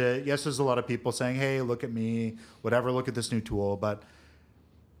bullshit. Yes, there's a lot of people saying, hey, look at me, whatever, look at this new tool. But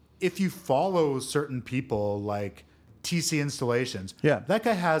if you follow certain people, like TC Installations. Yeah. That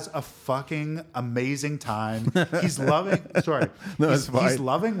guy has a fucking amazing time. He's loving, sorry. No, he's, it's fine. he's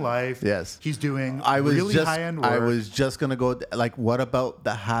loving life. Yes. He's doing really high-end work. I was just going to go, like, what about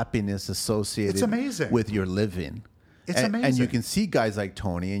the happiness associated It's amazing. with your living? It's amazing. And you can see guys like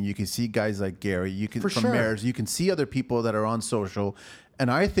Tony, and you can see guys like Gary, you can For from sure. Mares, you can see other people that are on social, and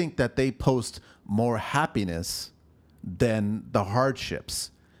I think that they post more happiness than the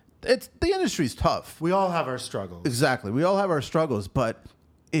hardships. The industry's tough. We all have our struggles. Exactly. We all have our struggles, but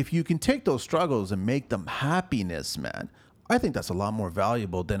if you can take those struggles and make them happiness, man, I think that's a lot more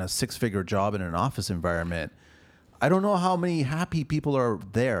valuable than a 6-figure job in an office environment. I don't know how many happy people are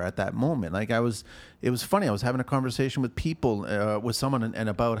there at that moment. Like it was funny. I was having a conversation with people, with someone, and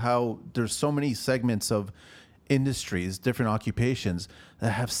about how there's so many segments of industries, different occupations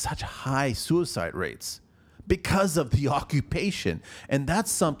that have such high suicide rates because of the occupation. And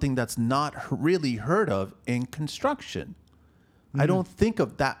that's something that's not really heard of in construction. I don't think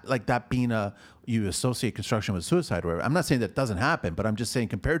of that like that being you associate construction with suicide. Or I'm not saying that doesn't happen, but I'm just saying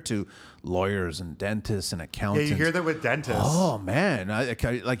compared to lawyers and dentists and accountants. Yeah, you hear that with dentists. Oh man,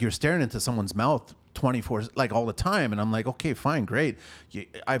 like you're staring into someone's mouth 24, like all the time, and I'm like, okay, fine, great.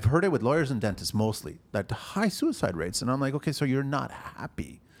 I've heard it with lawyers and dentists mostly, that high suicide rates, and I'm like, okay, so you're not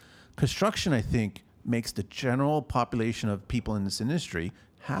happy. Construction, I think, makes the general population of people in this industry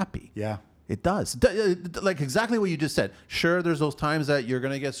happy. Yeah. It does. Like exactly what you just said. Sure, there's those times that you're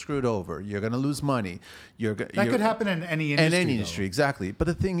going to get screwed over. You're going to lose money. That could happen in any industry. In any industry, exactly. But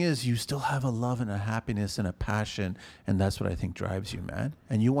the thing is, you still have a love and a happiness and a passion, and that's what I think drives you, man.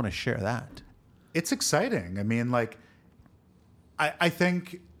 And you want to share that. It's exciting. I mean, like, I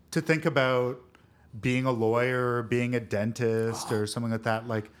think to think about being a lawyer or being a dentist or something like that,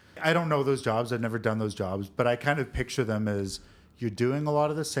 like, I don't know those jobs. I've never done those jobs, but I kind of picture them as you're doing a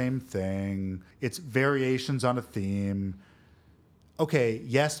lot of the same thing. It's variations on a theme. Okay,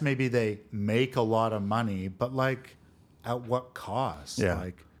 yes, maybe they make a lot of money, but like at what cost? Yeah.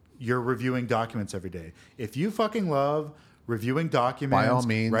 Like you're reviewing documents every day. If you fucking love reviewing documents, by all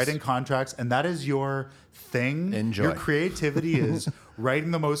means, writing contracts, and that is your thing, enjoy. Your creativity is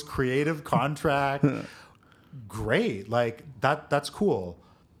writing the most creative contract. Great. Like that's cool.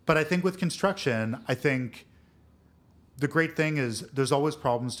 But I think with construction, I think the great thing is there's always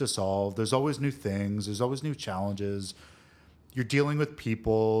problems to solve. There's always new things. There's always new challenges. You're dealing with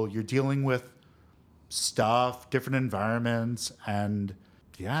people. You're dealing with stuff, different environments. And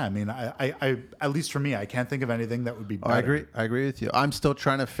yeah, I mean, I at least for me, I can't think of anything that would be better. I agree with you. I'm still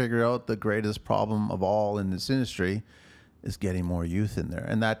trying to figure out the greatest problem of all in this industry is getting more youth in there.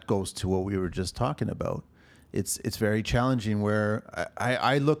 And that goes to what we were just talking about. It's very challenging where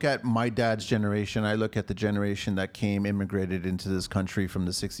I look at my dad's generation. I look at the generation that immigrated into this country from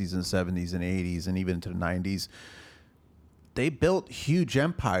the 60s and 70s and 80s and even into the 90s. They built huge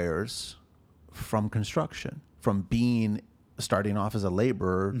empires from construction, from starting off as a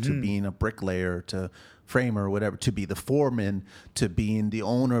laborer to being a bricklayer to framer or whatever, to be the foreman, to being the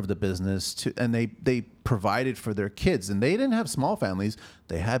owner of the business, and they provided for their kids. And they didn't have small families,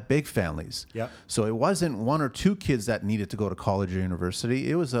 they had big families. Yep. So it wasn't 1 or 2 kids that needed to go to college or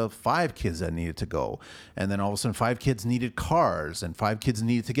university. It was 5 kids that needed to go. And then all of a sudden 5 kids needed cars and 5 kids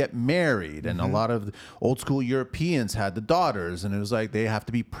needed to get married. And a lot of old school Europeans had the daughters, and it was like they have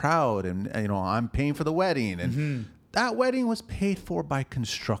to be proud, and I'm paying for the wedding. And that wedding was paid for by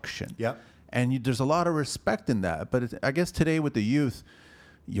construction. Yep. And there's a lot of respect in that. But I guess today with the youth,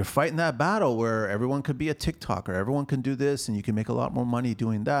 you're fighting that battle where everyone could be a TikToker, everyone can do this, and you can make a lot more money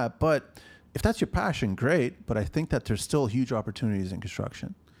doing that. But if that's your passion, great. But I think that there's still huge opportunities in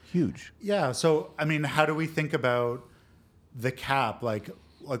construction. Huge. Yeah. So, I mean, how do we think about the cap? Like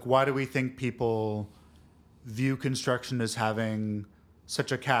why do we think people view construction as having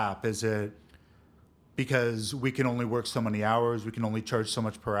such a cap? Is it because we can only work so many hours, we can only charge so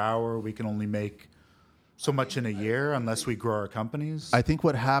much per hour, we can only make so much in a year unless we grow our companies? I think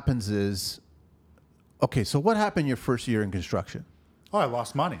what happens is, okay, so what happened your first year in construction? Oh, I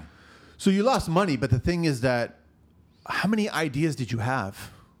lost money. So you lost money, but the thing is that how many ideas did you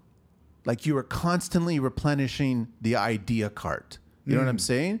have? Like you were constantly replenishing the idea cart. You know what I'm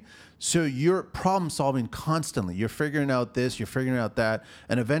saying? So you're problem solving constantly. You're figuring out this, you're figuring out that,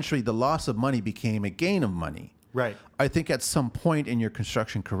 and eventually the loss of money became a gain of money. Right. I think at some point in your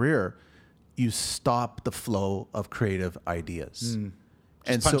construction career, you stop the flow of creative ideas.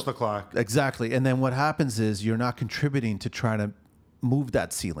 Just punch the clock. Exactly. And then what happens is you're not contributing to try to move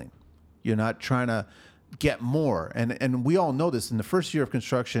that ceiling. You're not trying to get more. And we all know this. In the first year of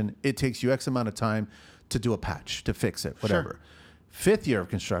construction, it takes you X amount of time to do a patch, to fix it, whatever. Sure. 5th year of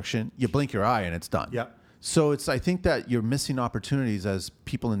construction, you blink your eye and it's done. Yep. So I think that you're missing opportunities as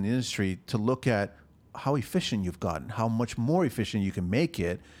people in the industry to look at how efficient you've gotten, how much more efficient you can make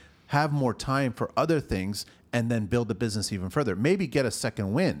it, have more time for other things, and then build the business even further. Maybe get a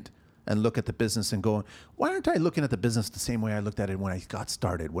second wind and look at the business and go, why aren't I looking at the business the same way I looked at it when I got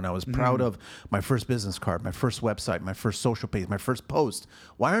started, when I was proud of my first business card, my first website, my first social page, my first post?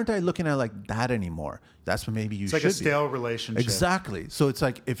 Why aren't I looking at it like that anymore? That's what maybe you should be. It's like a stale relationship. Exactly. So it's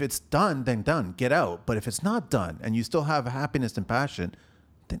like, if it's done, then done. Get out. But if it's not done and you still have happiness and passion,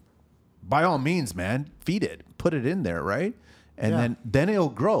 then by all means, man, feed it. Put it in there, right? And then it'll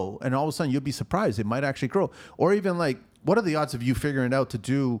grow. And all of a sudden you'll be surprised. It might actually grow. Or even like, what are the odds of you figuring out to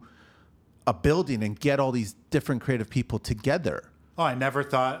do a building and get all these different creative people together? Oh, I never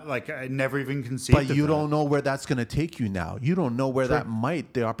thought, like, I never even conceived But you don't know where that's going to take you now. You don't know where that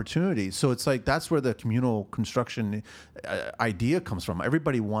might, the opportunity. So it's like, that's where the communal construction idea comes from.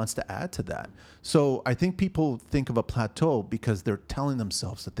 Everybody wants to add to that. So I think people think of a plateau because they're telling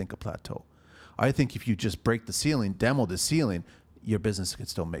themselves to think a plateau. I think if you just break the ceiling, demo the ceiling, your business can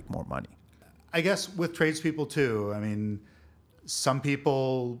still make more money. I guess with tradespeople too, I mean, some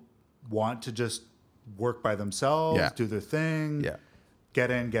people want to just work by themselves, do their thing,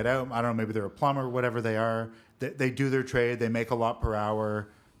 get in, get out. I don't know, maybe they're a plumber, whatever they are. They do their trade, they make a lot per hour,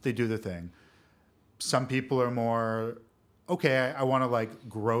 they do their thing. Some people are more, okay, I want to like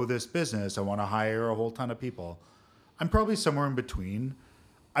grow this business. I want to hire a whole ton of people. I'm probably somewhere in between.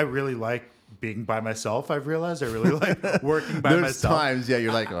 I really like being by myself. I've realized I really like working by myself. There's times,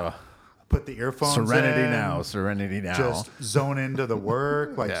 you're like, oh. Put the earphones Serenity in. now. Just zone into the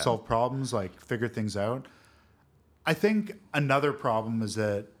work, like solve problems, like figure things out. I think another problem is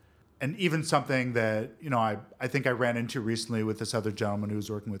that, and even something that, you know, I think I ran into recently with this other gentleman who was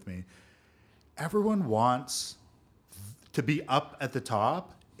working with me. Everyone wants to be up at the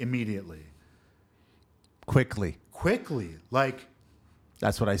top immediately. Quickly. Like,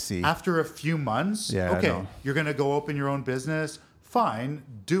 that's what I see. After a few months, okay, you're going to go open your own business. Fine,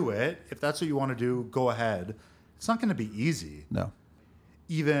 do it. If that's what you want to do, go ahead. It's not going to be easy. No.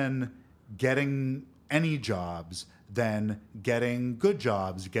 Even getting any jobs, then getting good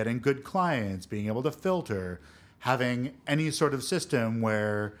jobs, getting good clients, being able to filter, having any sort of system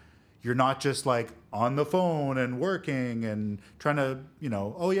where you're not just like on the phone and working and trying to, you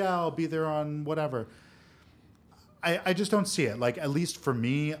know, oh yeah, I'll be there on whatever. I just don't see it. Like, at least for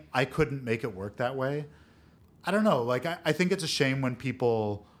me, I couldn't make it work that way. I don't know. Like, I think it's a shame when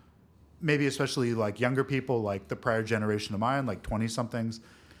people, maybe especially like younger people, like the prior generation of mine, like 20-somethings,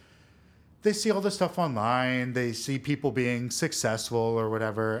 they see all this stuff online. They see people being successful or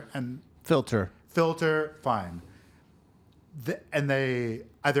whatever. And filter, fine. And they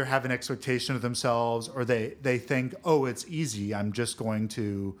either have an expectation of themselves or they think, oh, it's easy. I'm just going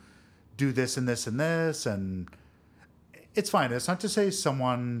to do this and this and this. And it's fine. It's not to say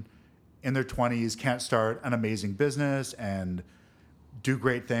someone in their 20s can't start an amazing business and do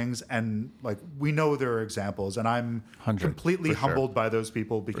great things. And like, we know there are examples, and I'm completely humbled by those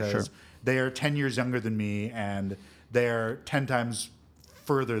people because they are 10 years younger than me and they're 10 times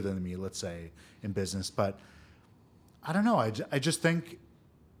further than me, let's say, in business. But I don't know. I just think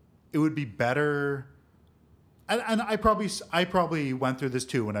it would be better. And I probably went through this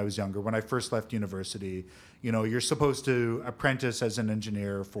too when I was younger. When I first left university, you know, you're supposed to apprentice as an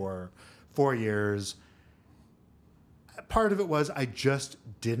engineer for 4 years. Part of it was I just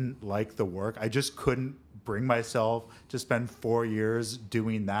didn't like the work. I just couldn't bring myself to spend 4 years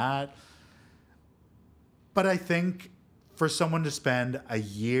doing that. But I think for someone to spend a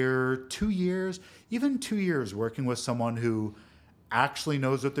year, 2 years, even 2 years working with someone who actually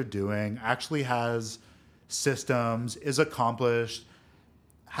knows what they're doing, actually has systems, is accomplished,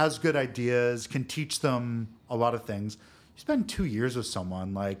 has good ideas, can teach them a lot of things. You spend 2 years with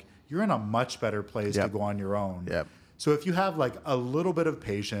someone, like, you're in a much better place to go on your own. So if you have like a little bit of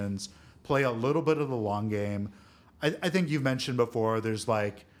patience, play a little bit of the long game, I think you've mentioned before, there's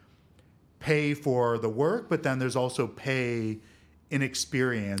like pay for the work, but then there's also pay in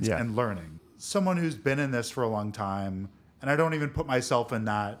experience and learning. Someone who's been in this for a long time, and I don't even put myself in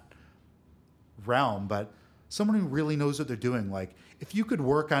that realm, but someone who really knows what they're doing. Like, if you could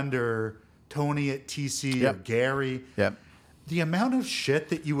work under Tony at TC or Gary, the amount of shit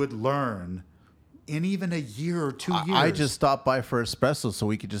that you would learn in even a year or 2 years. I just stopped by for espresso so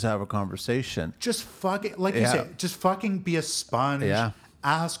we could just have a conversation. Just fucking, like you say, just fucking be a sponge.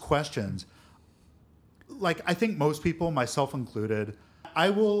 Ask questions. Like, I think most people, myself included, I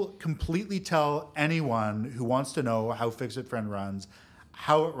will completely tell anyone who wants to know how Fix It Friend runs,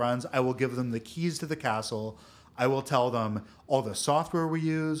 how it runs. I will give them the keys to the castle. I will tell them all the software we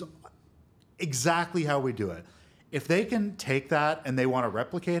use. exactly how we do it. If they can take that and they want to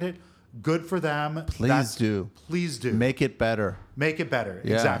replicate it, good for them. Please do. Please do. Make it better. Make it better.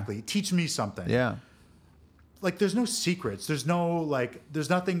 Yeah. Exactly. Teach me something. Yeah. Like, there's no secrets. There's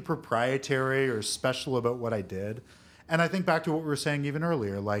nothing proprietary or special about what I did. And I think back to what we were saying even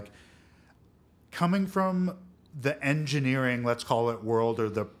earlier, like, coming from the engineering, let's call it, world, or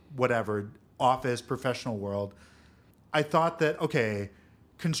the whatever, office, professional world, I thought that, okay,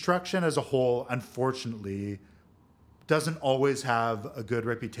 construction as a whole, unfortunately, doesn't always have a good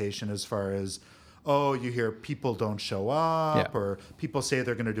reputation as far as, oh, you hear people don't show up, or people say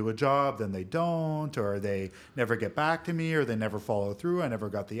they're going to do a job, then they don't, or they never get back to me, or they never follow through, I never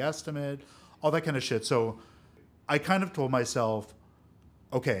got the estimate, all that kind of shit. So I kind of told myself,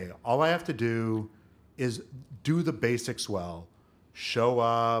 okay, all I have to do is do the basics well. Show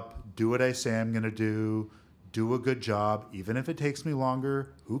up, do what I say I'm going to do a good job, even if it takes me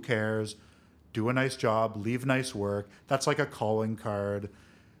longer, who cares? Do a nice job, leave nice work. That's like a calling card.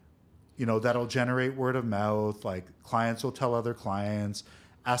 You know, that'll generate word of mouth. Like, clients will tell other clients,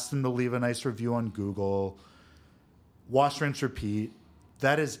 ask them to leave a nice review on Google. Wash, rinse, repeat.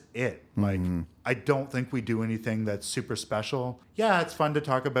 That is it. Like, I don't think we do anything that's super special. Yeah, it's fun to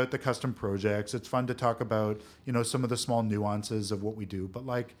talk about the custom projects. It's fun to talk about, you know, some of the small nuances of what we do. But,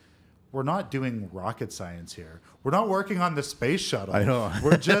 like, we're not doing rocket science here. We're not working on the space shuttle. I know.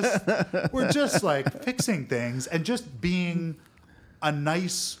 We're just like fixing things and just being a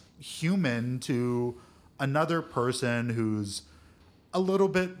nice human to another person who's a little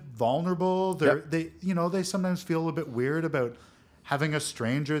bit vulnerable. They sometimes feel a bit weird about having a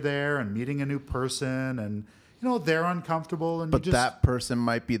stranger there and meeting a new person, and they're uncomfortable. And but that person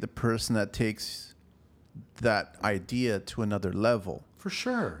might be the person that takes that idea to another level. For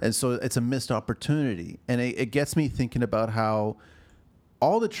sure. And so it's a missed opportunity. And it gets me thinking about how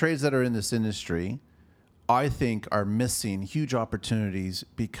all the trades that are in this industry, I think, are missing huge opportunities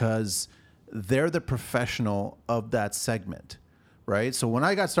because they're the professional of that segment, right? So when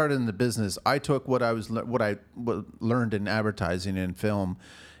I got started in the business, I took what I learned in advertising and film,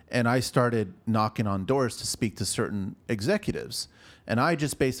 and I started knocking on doors to speak to certain executives. And I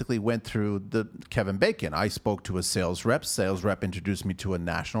just basically went through the Kevin Bacon. I spoke to a sales rep. Sales rep introduced me to a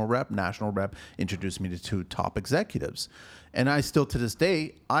national rep. National rep introduced me to two top executives. And I still, to this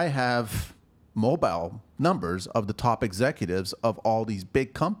day, I have mobile numbers of the top executives of all these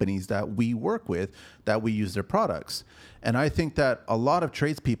big companies that we work with, that we use their products. And I think that a lot of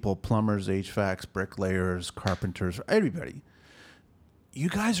tradespeople, plumbers, HVACs, bricklayers, carpenters, everybody, you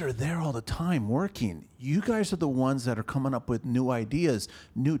guys are there all the time working. You guys are the ones that are coming up with new ideas,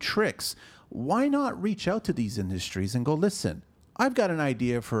 new tricks. Why not reach out to these industries and go, listen, I've got an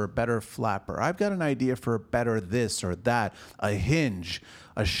idea for a better flapper. I've got an idea for a better this or that, a hinge,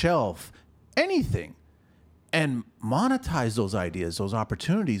 a shelf, anything. And monetize those ideas, those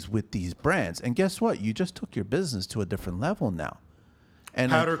opportunities with these brands. And guess what? You just took your business to a different level now.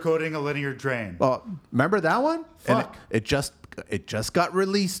 And powder coating a linear drain. Well, remember that one? Fuck. And it just got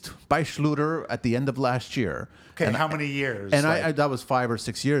released by Schluter at the end of last year. Okay, and how many years? And I that was 5 or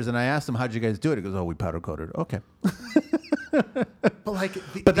 6 years. And I asked him, how'd you guys do it? He goes, oh, we powder coated. Okay.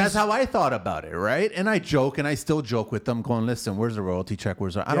 But that's how I thought about it, right? And I joke, and I still joke with them, going, "Listen, where's the royalty check?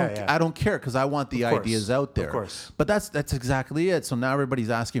 I don't care, because I want the ideas out there." Of course. But that's exactly it. So now everybody's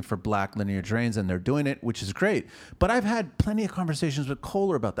asking for black linear drains, and they're doing it, which is great. But I've had plenty of conversations with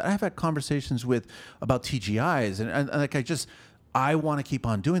Kohler about that. I've had conversations about TGIs, and like I want to keep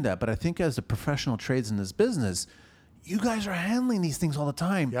on doing that. But I think as the professional trades in this business, you guys are handling these things all the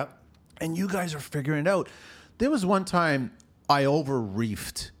time. Yep. And you guys are figuring it out. There was one time I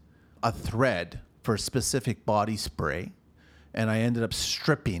over-reefed a thread for a specific body spray, and I ended up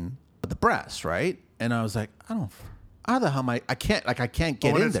stripping the brass, right? And I was like, how the hell am I can't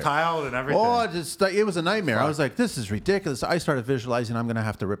get in it's there. tiled and everything. Oh, it was a nightmare. Fuck. I was like, this is ridiculous. I started visualizing I'm going to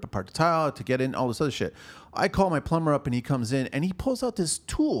have to rip apart the tile to get in, all this other shit. I call my plumber up, and he comes in, and he pulls out this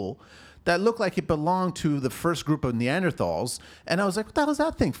tool that looked like it belonged to the first group of Neanderthals. And I was like, what the hell is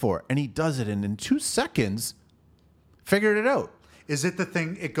that thing for? And he does it, and in 2 seconds, figured it out. Is it the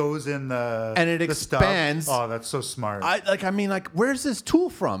thing? It goes in the and it expands. Stuff? Oh, that's so smart. Where's this tool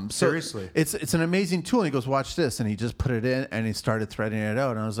from? So seriously, it's an amazing tool. And he goes, watch this, and he just put it in, and he started threading it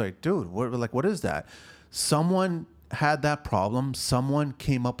out. And I was like, dude, what is that? Someone had that problem. Someone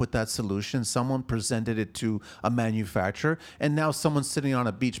came up with that solution. Someone presented it to a manufacturer, and now someone's sitting on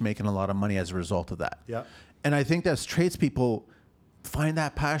a beach making a lot of money as a result of that. Yeah. And I think that's tradespeople find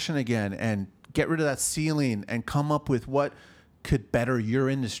that passion again and get rid of that ceiling and come up with what could better your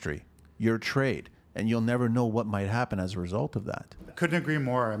industry, your trade, and you'll never know what might happen as a result of that. Couldn't agree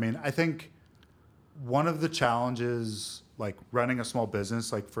more. I mean, I think one of the challenges, like running a small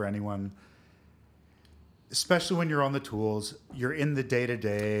business, like for anyone, especially when you're on the tools, you're in the day to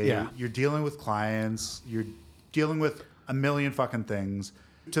day, you're dealing with clients, you're dealing with a million fucking things.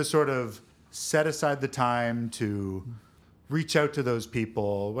 To sort of set aside the time to reach out to those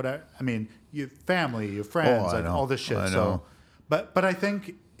people, your family, your friends, like all this shit. I know. So, but I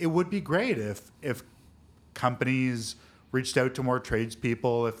think it would be great if companies reached out to more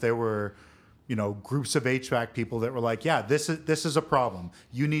tradespeople, if there were, groups of HVAC people that were like, yeah, this is a problem.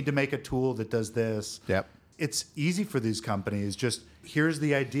 You need to make a tool that does this. Yep. It's easy for these companies. Just here's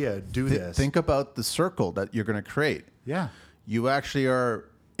the idea. Do this. Think about the circle that you're going to create. Yeah. You actually are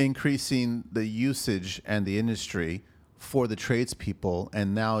increasing the usage and the industry for the tradespeople,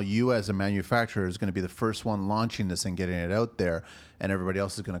 and now you as a manufacturer is going to be the first one launching this and getting it out there, and everybody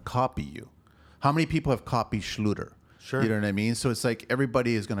else is going to copy you. How many people have copied Schluter? Sure. You know what I mean? So it's like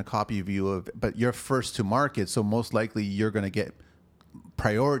everybody is going to copy you, but you're first to market, so most likely you're going to get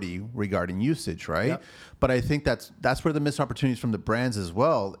priority regarding usage, right? Yep. But I think that's where the missed opportunities from the brands as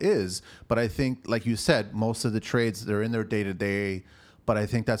well is. But I think, like you said, most of the trades, they're in their day-to-day. But I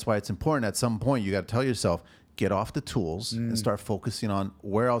think that's why it's important. At some point, you got to tell yourself, get off the tools and start focusing on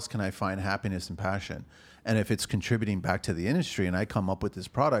where else can I find happiness and passion. And if it's contributing back to the industry and I come up with this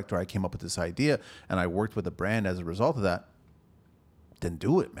product or I came up with this idea and I worked with a brand as a result of that, then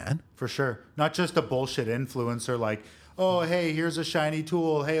do it, man. For sure. Not just a bullshit influencer like, oh, hey, here's a shiny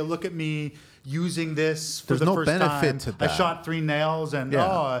tool. Hey, look at me using this for the first time. There's no benefit to that. I shot 3 nails and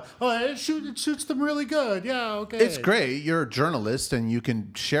it shoots them really good. Yeah, okay. It's great. You're a journalist and you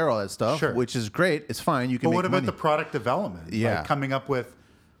can share all that stuff, Sure. which is great. It's fine. You can But make what about money. the product development? Yeah. Like coming up with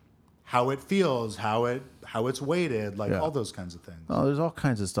how it feels, how it's weighted, like all those kinds of things. Oh, there's all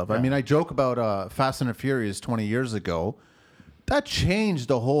kinds of stuff. I mean, I joke about Fast and Furious 20 years ago. That changed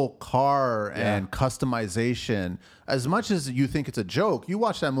the whole car and customization. As much as you think it's a joke, you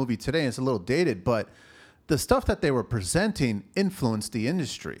watch that movie today and it's a little dated, but the stuff that they were presenting influenced the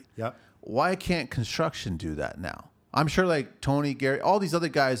industry. Yep. Why can't construction do that now? I'm sure like Tony, Gary, all these other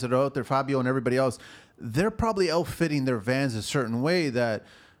guys that are out there, Fabio and everybody else, they're probably outfitting their vans a certain way that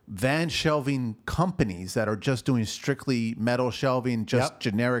van shelving companies that are just doing strictly metal shelving, just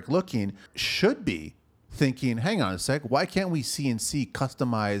generic looking, should be thinking, hang on a sec, why can't we CNC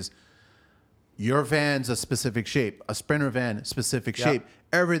customize your van's a specific shape, a Sprinter van, specific shape.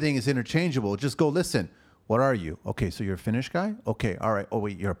 Everything is interchangeable. Just go, listen, what are you? Okay, so you're a finish guy? Okay, all right. Oh,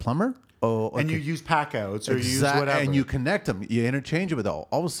 wait, you're a plumber? Oh, okay. And you use packouts or you use whatever. And you connect them. You interchange it with all.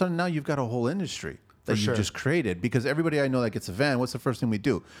 All of a sudden now you've got a whole industry that you just created. Because everybody I know that gets a van, what's the first thing we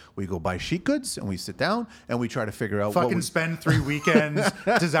do? We go buy sheet goods and we sit down and we try to figure out spend 3 weekends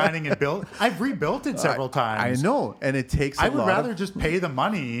designing and build. I've rebuilt it several times. I know. And it takes I would rather just pay the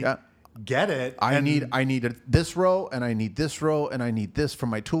money, get it. I need this row and I need this row and I need this for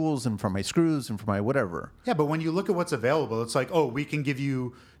my tools and for my screws and for my whatever. Yeah, but when you look at what's available, it's like, oh, we can give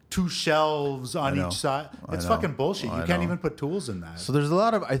you 2 shelves on each side. It's fucking bullshit. You can't even put tools in that. So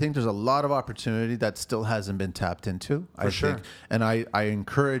I think there's a lot of opportunity that still hasn't been tapped into. For sure. And I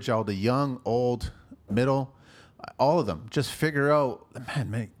encourage all the young, old, middle, all of them, just figure out,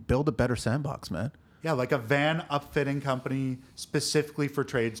 build a better sandbox, man. Yeah, like a van upfitting company specifically for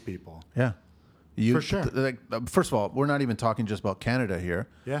tradespeople. Yeah. For sure. First of all, we're not even talking just about Canada here.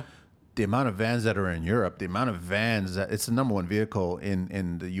 Yeah. The amount of vans that are in Europe, the amount of vans that it's the number one vehicle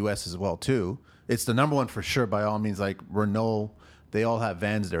in the U.S. as well too. It's the number one for sure by all means. Like Renault, they all have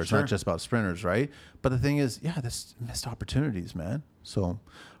vans there. It's not just about Sprinters, right? But the thing is, this missed opportunities, man. So,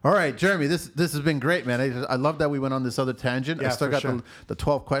 all right, Jeremy, this has been great, man. I love that we went on this other tangent. I still got the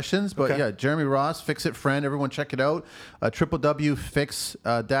 12 questions, but Jeremy Ross, Fix It Friend. Everyone check it out.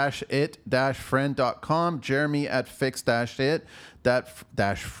 www.fix-it-friend.com. Jeremy at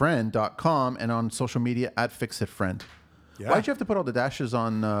fix-it-friend.com and on social media at Fix It Friend. Yeah. Why'd you have to put all the dashes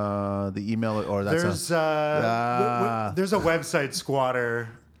on the email or that? There's a website squatter.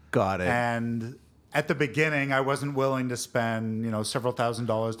 Got it. And at the beginning, I wasn't willing to spend, several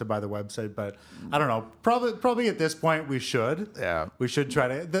 $1,000s to buy the website, but I don't know. Probably at this point we should. Yeah. We should try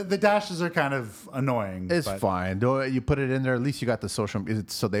to. The dashes are kind of annoying. It's fine. You put it in there. At least you got the social.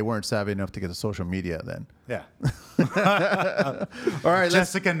 So they weren't savvy enough to get the social media then. Yeah. All right.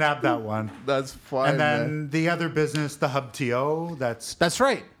 Jessica nabbed that one. That's fine. And then the other business, the Hub TO. That's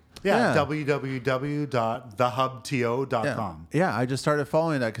right. Yeah, www.thehubto.com. Yeah, I just started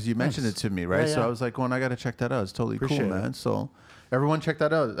following that because you mentioned it to me, right? So I was like, I got to check that out. It's totally cool, man. So everyone check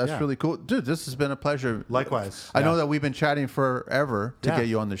that out. That's really cool. Dude, this has been a pleasure. Likewise. I know that we've been chatting forever to get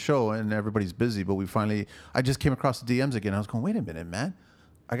you on the show and everybody's busy, but I just came across the DMs again. I was going, wait a minute, man.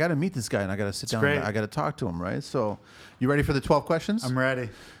 I got to meet this guy and I got to sit down. great. And I got to talk to him, right? So, you ready for the 12 questions? I'm ready.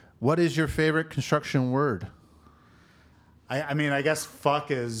 What is your favorite construction word? I mean, I guess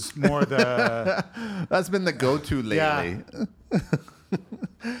fuck is more the... That's been the go-to lately. Yeah.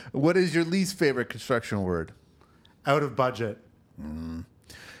 What is your least favorite construction word? Out of budget.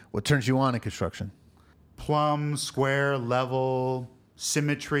 What turns you on in construction? Plumb, square, level,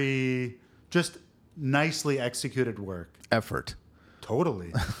 symmetry, just nicely executed work. Effort. Totally.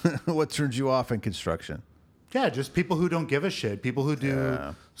 What turns you off in construction? Yeah, just people who don't give a shit. People who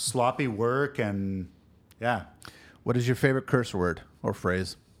do sloppy work and, yeah. What is your favorite curse word or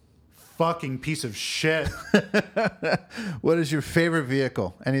phrase? Fucking piece of shit. What is your favorite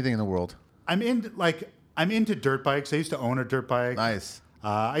vehicle? Anything in the world? I'm into dirt bikes. I used to own a dirt bike. Nice.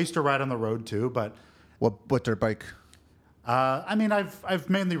 I used to ride on the road too, but What dirt bike? I mean, I've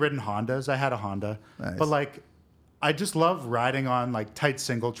mainly ridden Hondas. I had a Honda, Nice. but like, I just love riding on like tight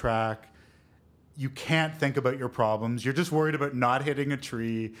single track. You can't think about your problems. You're just worried about not hitting a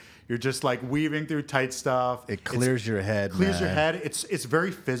tree. You're just like weaving through tight stuff. It clears your head. Clears your man. head. It's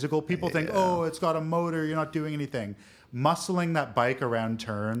very physical. People think, oh, it's got a motor. You're not doing anything. Muscling that bike around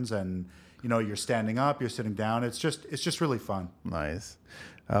turns, and you're standing up, you're sitting down. It's just really fun. Nice.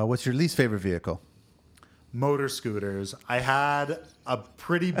 What's your least favorite vehicle? Motor scooters. I had a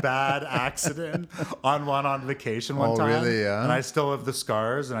pretty bad accident on one on vacation one time. Really? Yeah. And I still have the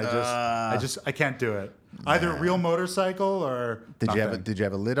scars, and I can't do it. Either real motorcycle or Did you nothing.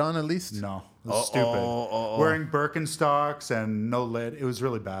 have a lid on at least? No, it was stupid. Wearing Birkenstocks and no lid. It was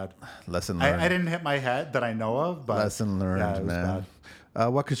really bad. Lesson learned. I didn't hit my head that I know of, but Lesson learned, yeah, it was man. bad.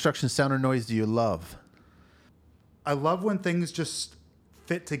 What construction sound or noise do you love? I love when things just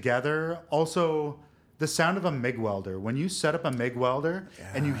fit together. Also, the sound of a MIG welder. When you set up a MIG welder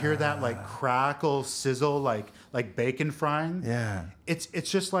and you hear that like crackle, sizzle, like bacon frying. Yeah. It's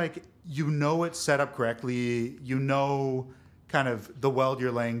just like it's set up correctly. Kind of the weld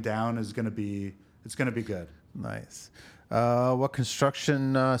you're laying down is gonna be good. Nice. What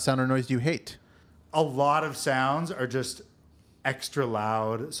construction sound or noise do you hate? A lot of sounds are just extra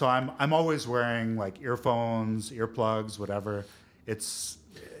loud. So I'm always wearing like earphones, earplugs, whatever. It's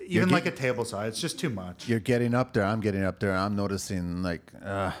even like a table saw. It's just too much. You're getting up there. I'm getting up there. I'm noticing like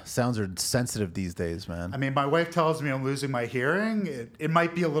sounds are sensitive these days, man. I mean, my wife tells me I'm losing my hearing. It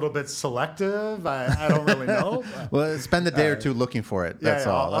might be a little bit selective. I don't really know. Well, spend a day or two looking for it. That's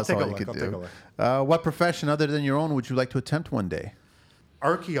all. That's all you could do. What profession other than your own would you like to attempt one day?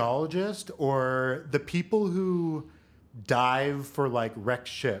 Archaeologist, or the people who dive for like wrecked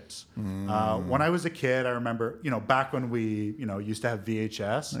ships. When I was a kid, I remember, back when we, used to have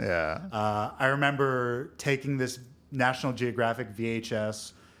VHS. Yeah. I remember taking this National Geographic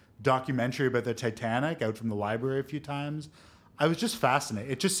VHS documentary about the Titanic out from the library a few times. I was just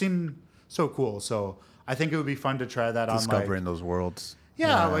fascinated. It just seemed so cool. So I think it would be fun to try that Discovering those worlds.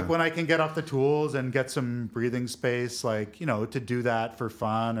 Yeah, like when I can get off the tools and get some breathing space, like, to do that for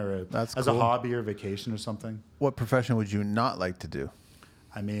fun or as a hobby or vacation or something. What profession would you not like to do?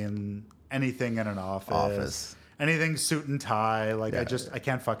 I mean, anything in an office. Anything suit and tie. Like, I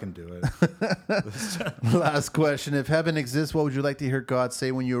can't fucking do it. Last question. If heaven exists, what would you like to hear God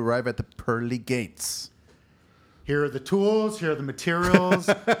say when you arrive at the pearly gates? Here are the tools. Here are the materials.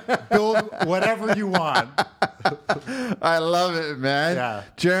 Build whatever you want. I love it, man. Yeah.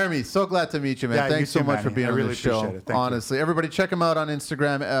 Jeremy, so glad to meet you, man. Yeah, Thanks you so too, much Manny. for being I on really the show. appreciate it. Thank Honestly, everybody check him out on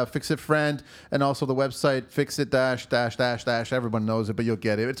Instagram, Fix It Friend, and also the website Fix It -- Everyone knows it, but you'll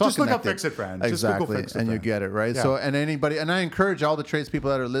get it. It's all Just look up connected. Fix It Friend. Exactly, Just Google Fix It and you Friend. get it, right? Yeah. So, and I encourage all the tradespeople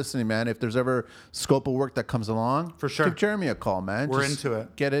that are listening, man. If there's ever scope of work that comes along, For sure. give Jeremy a call, man. We're Just into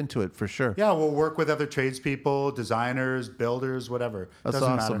it. Get into it for sure. Yeah, we'll work with other tradespeople, designers, builders, whatever. That's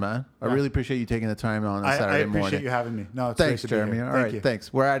Doesn't awesome, matter. man. I Yeah. really appreciate you taking the time on a I Saturday appreciate morning. you having me. No, it's Thanks, great to be Jeremy. here. All Thank right, you.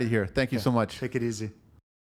 thanks. We're out of here. Thank you so much. Take it easy.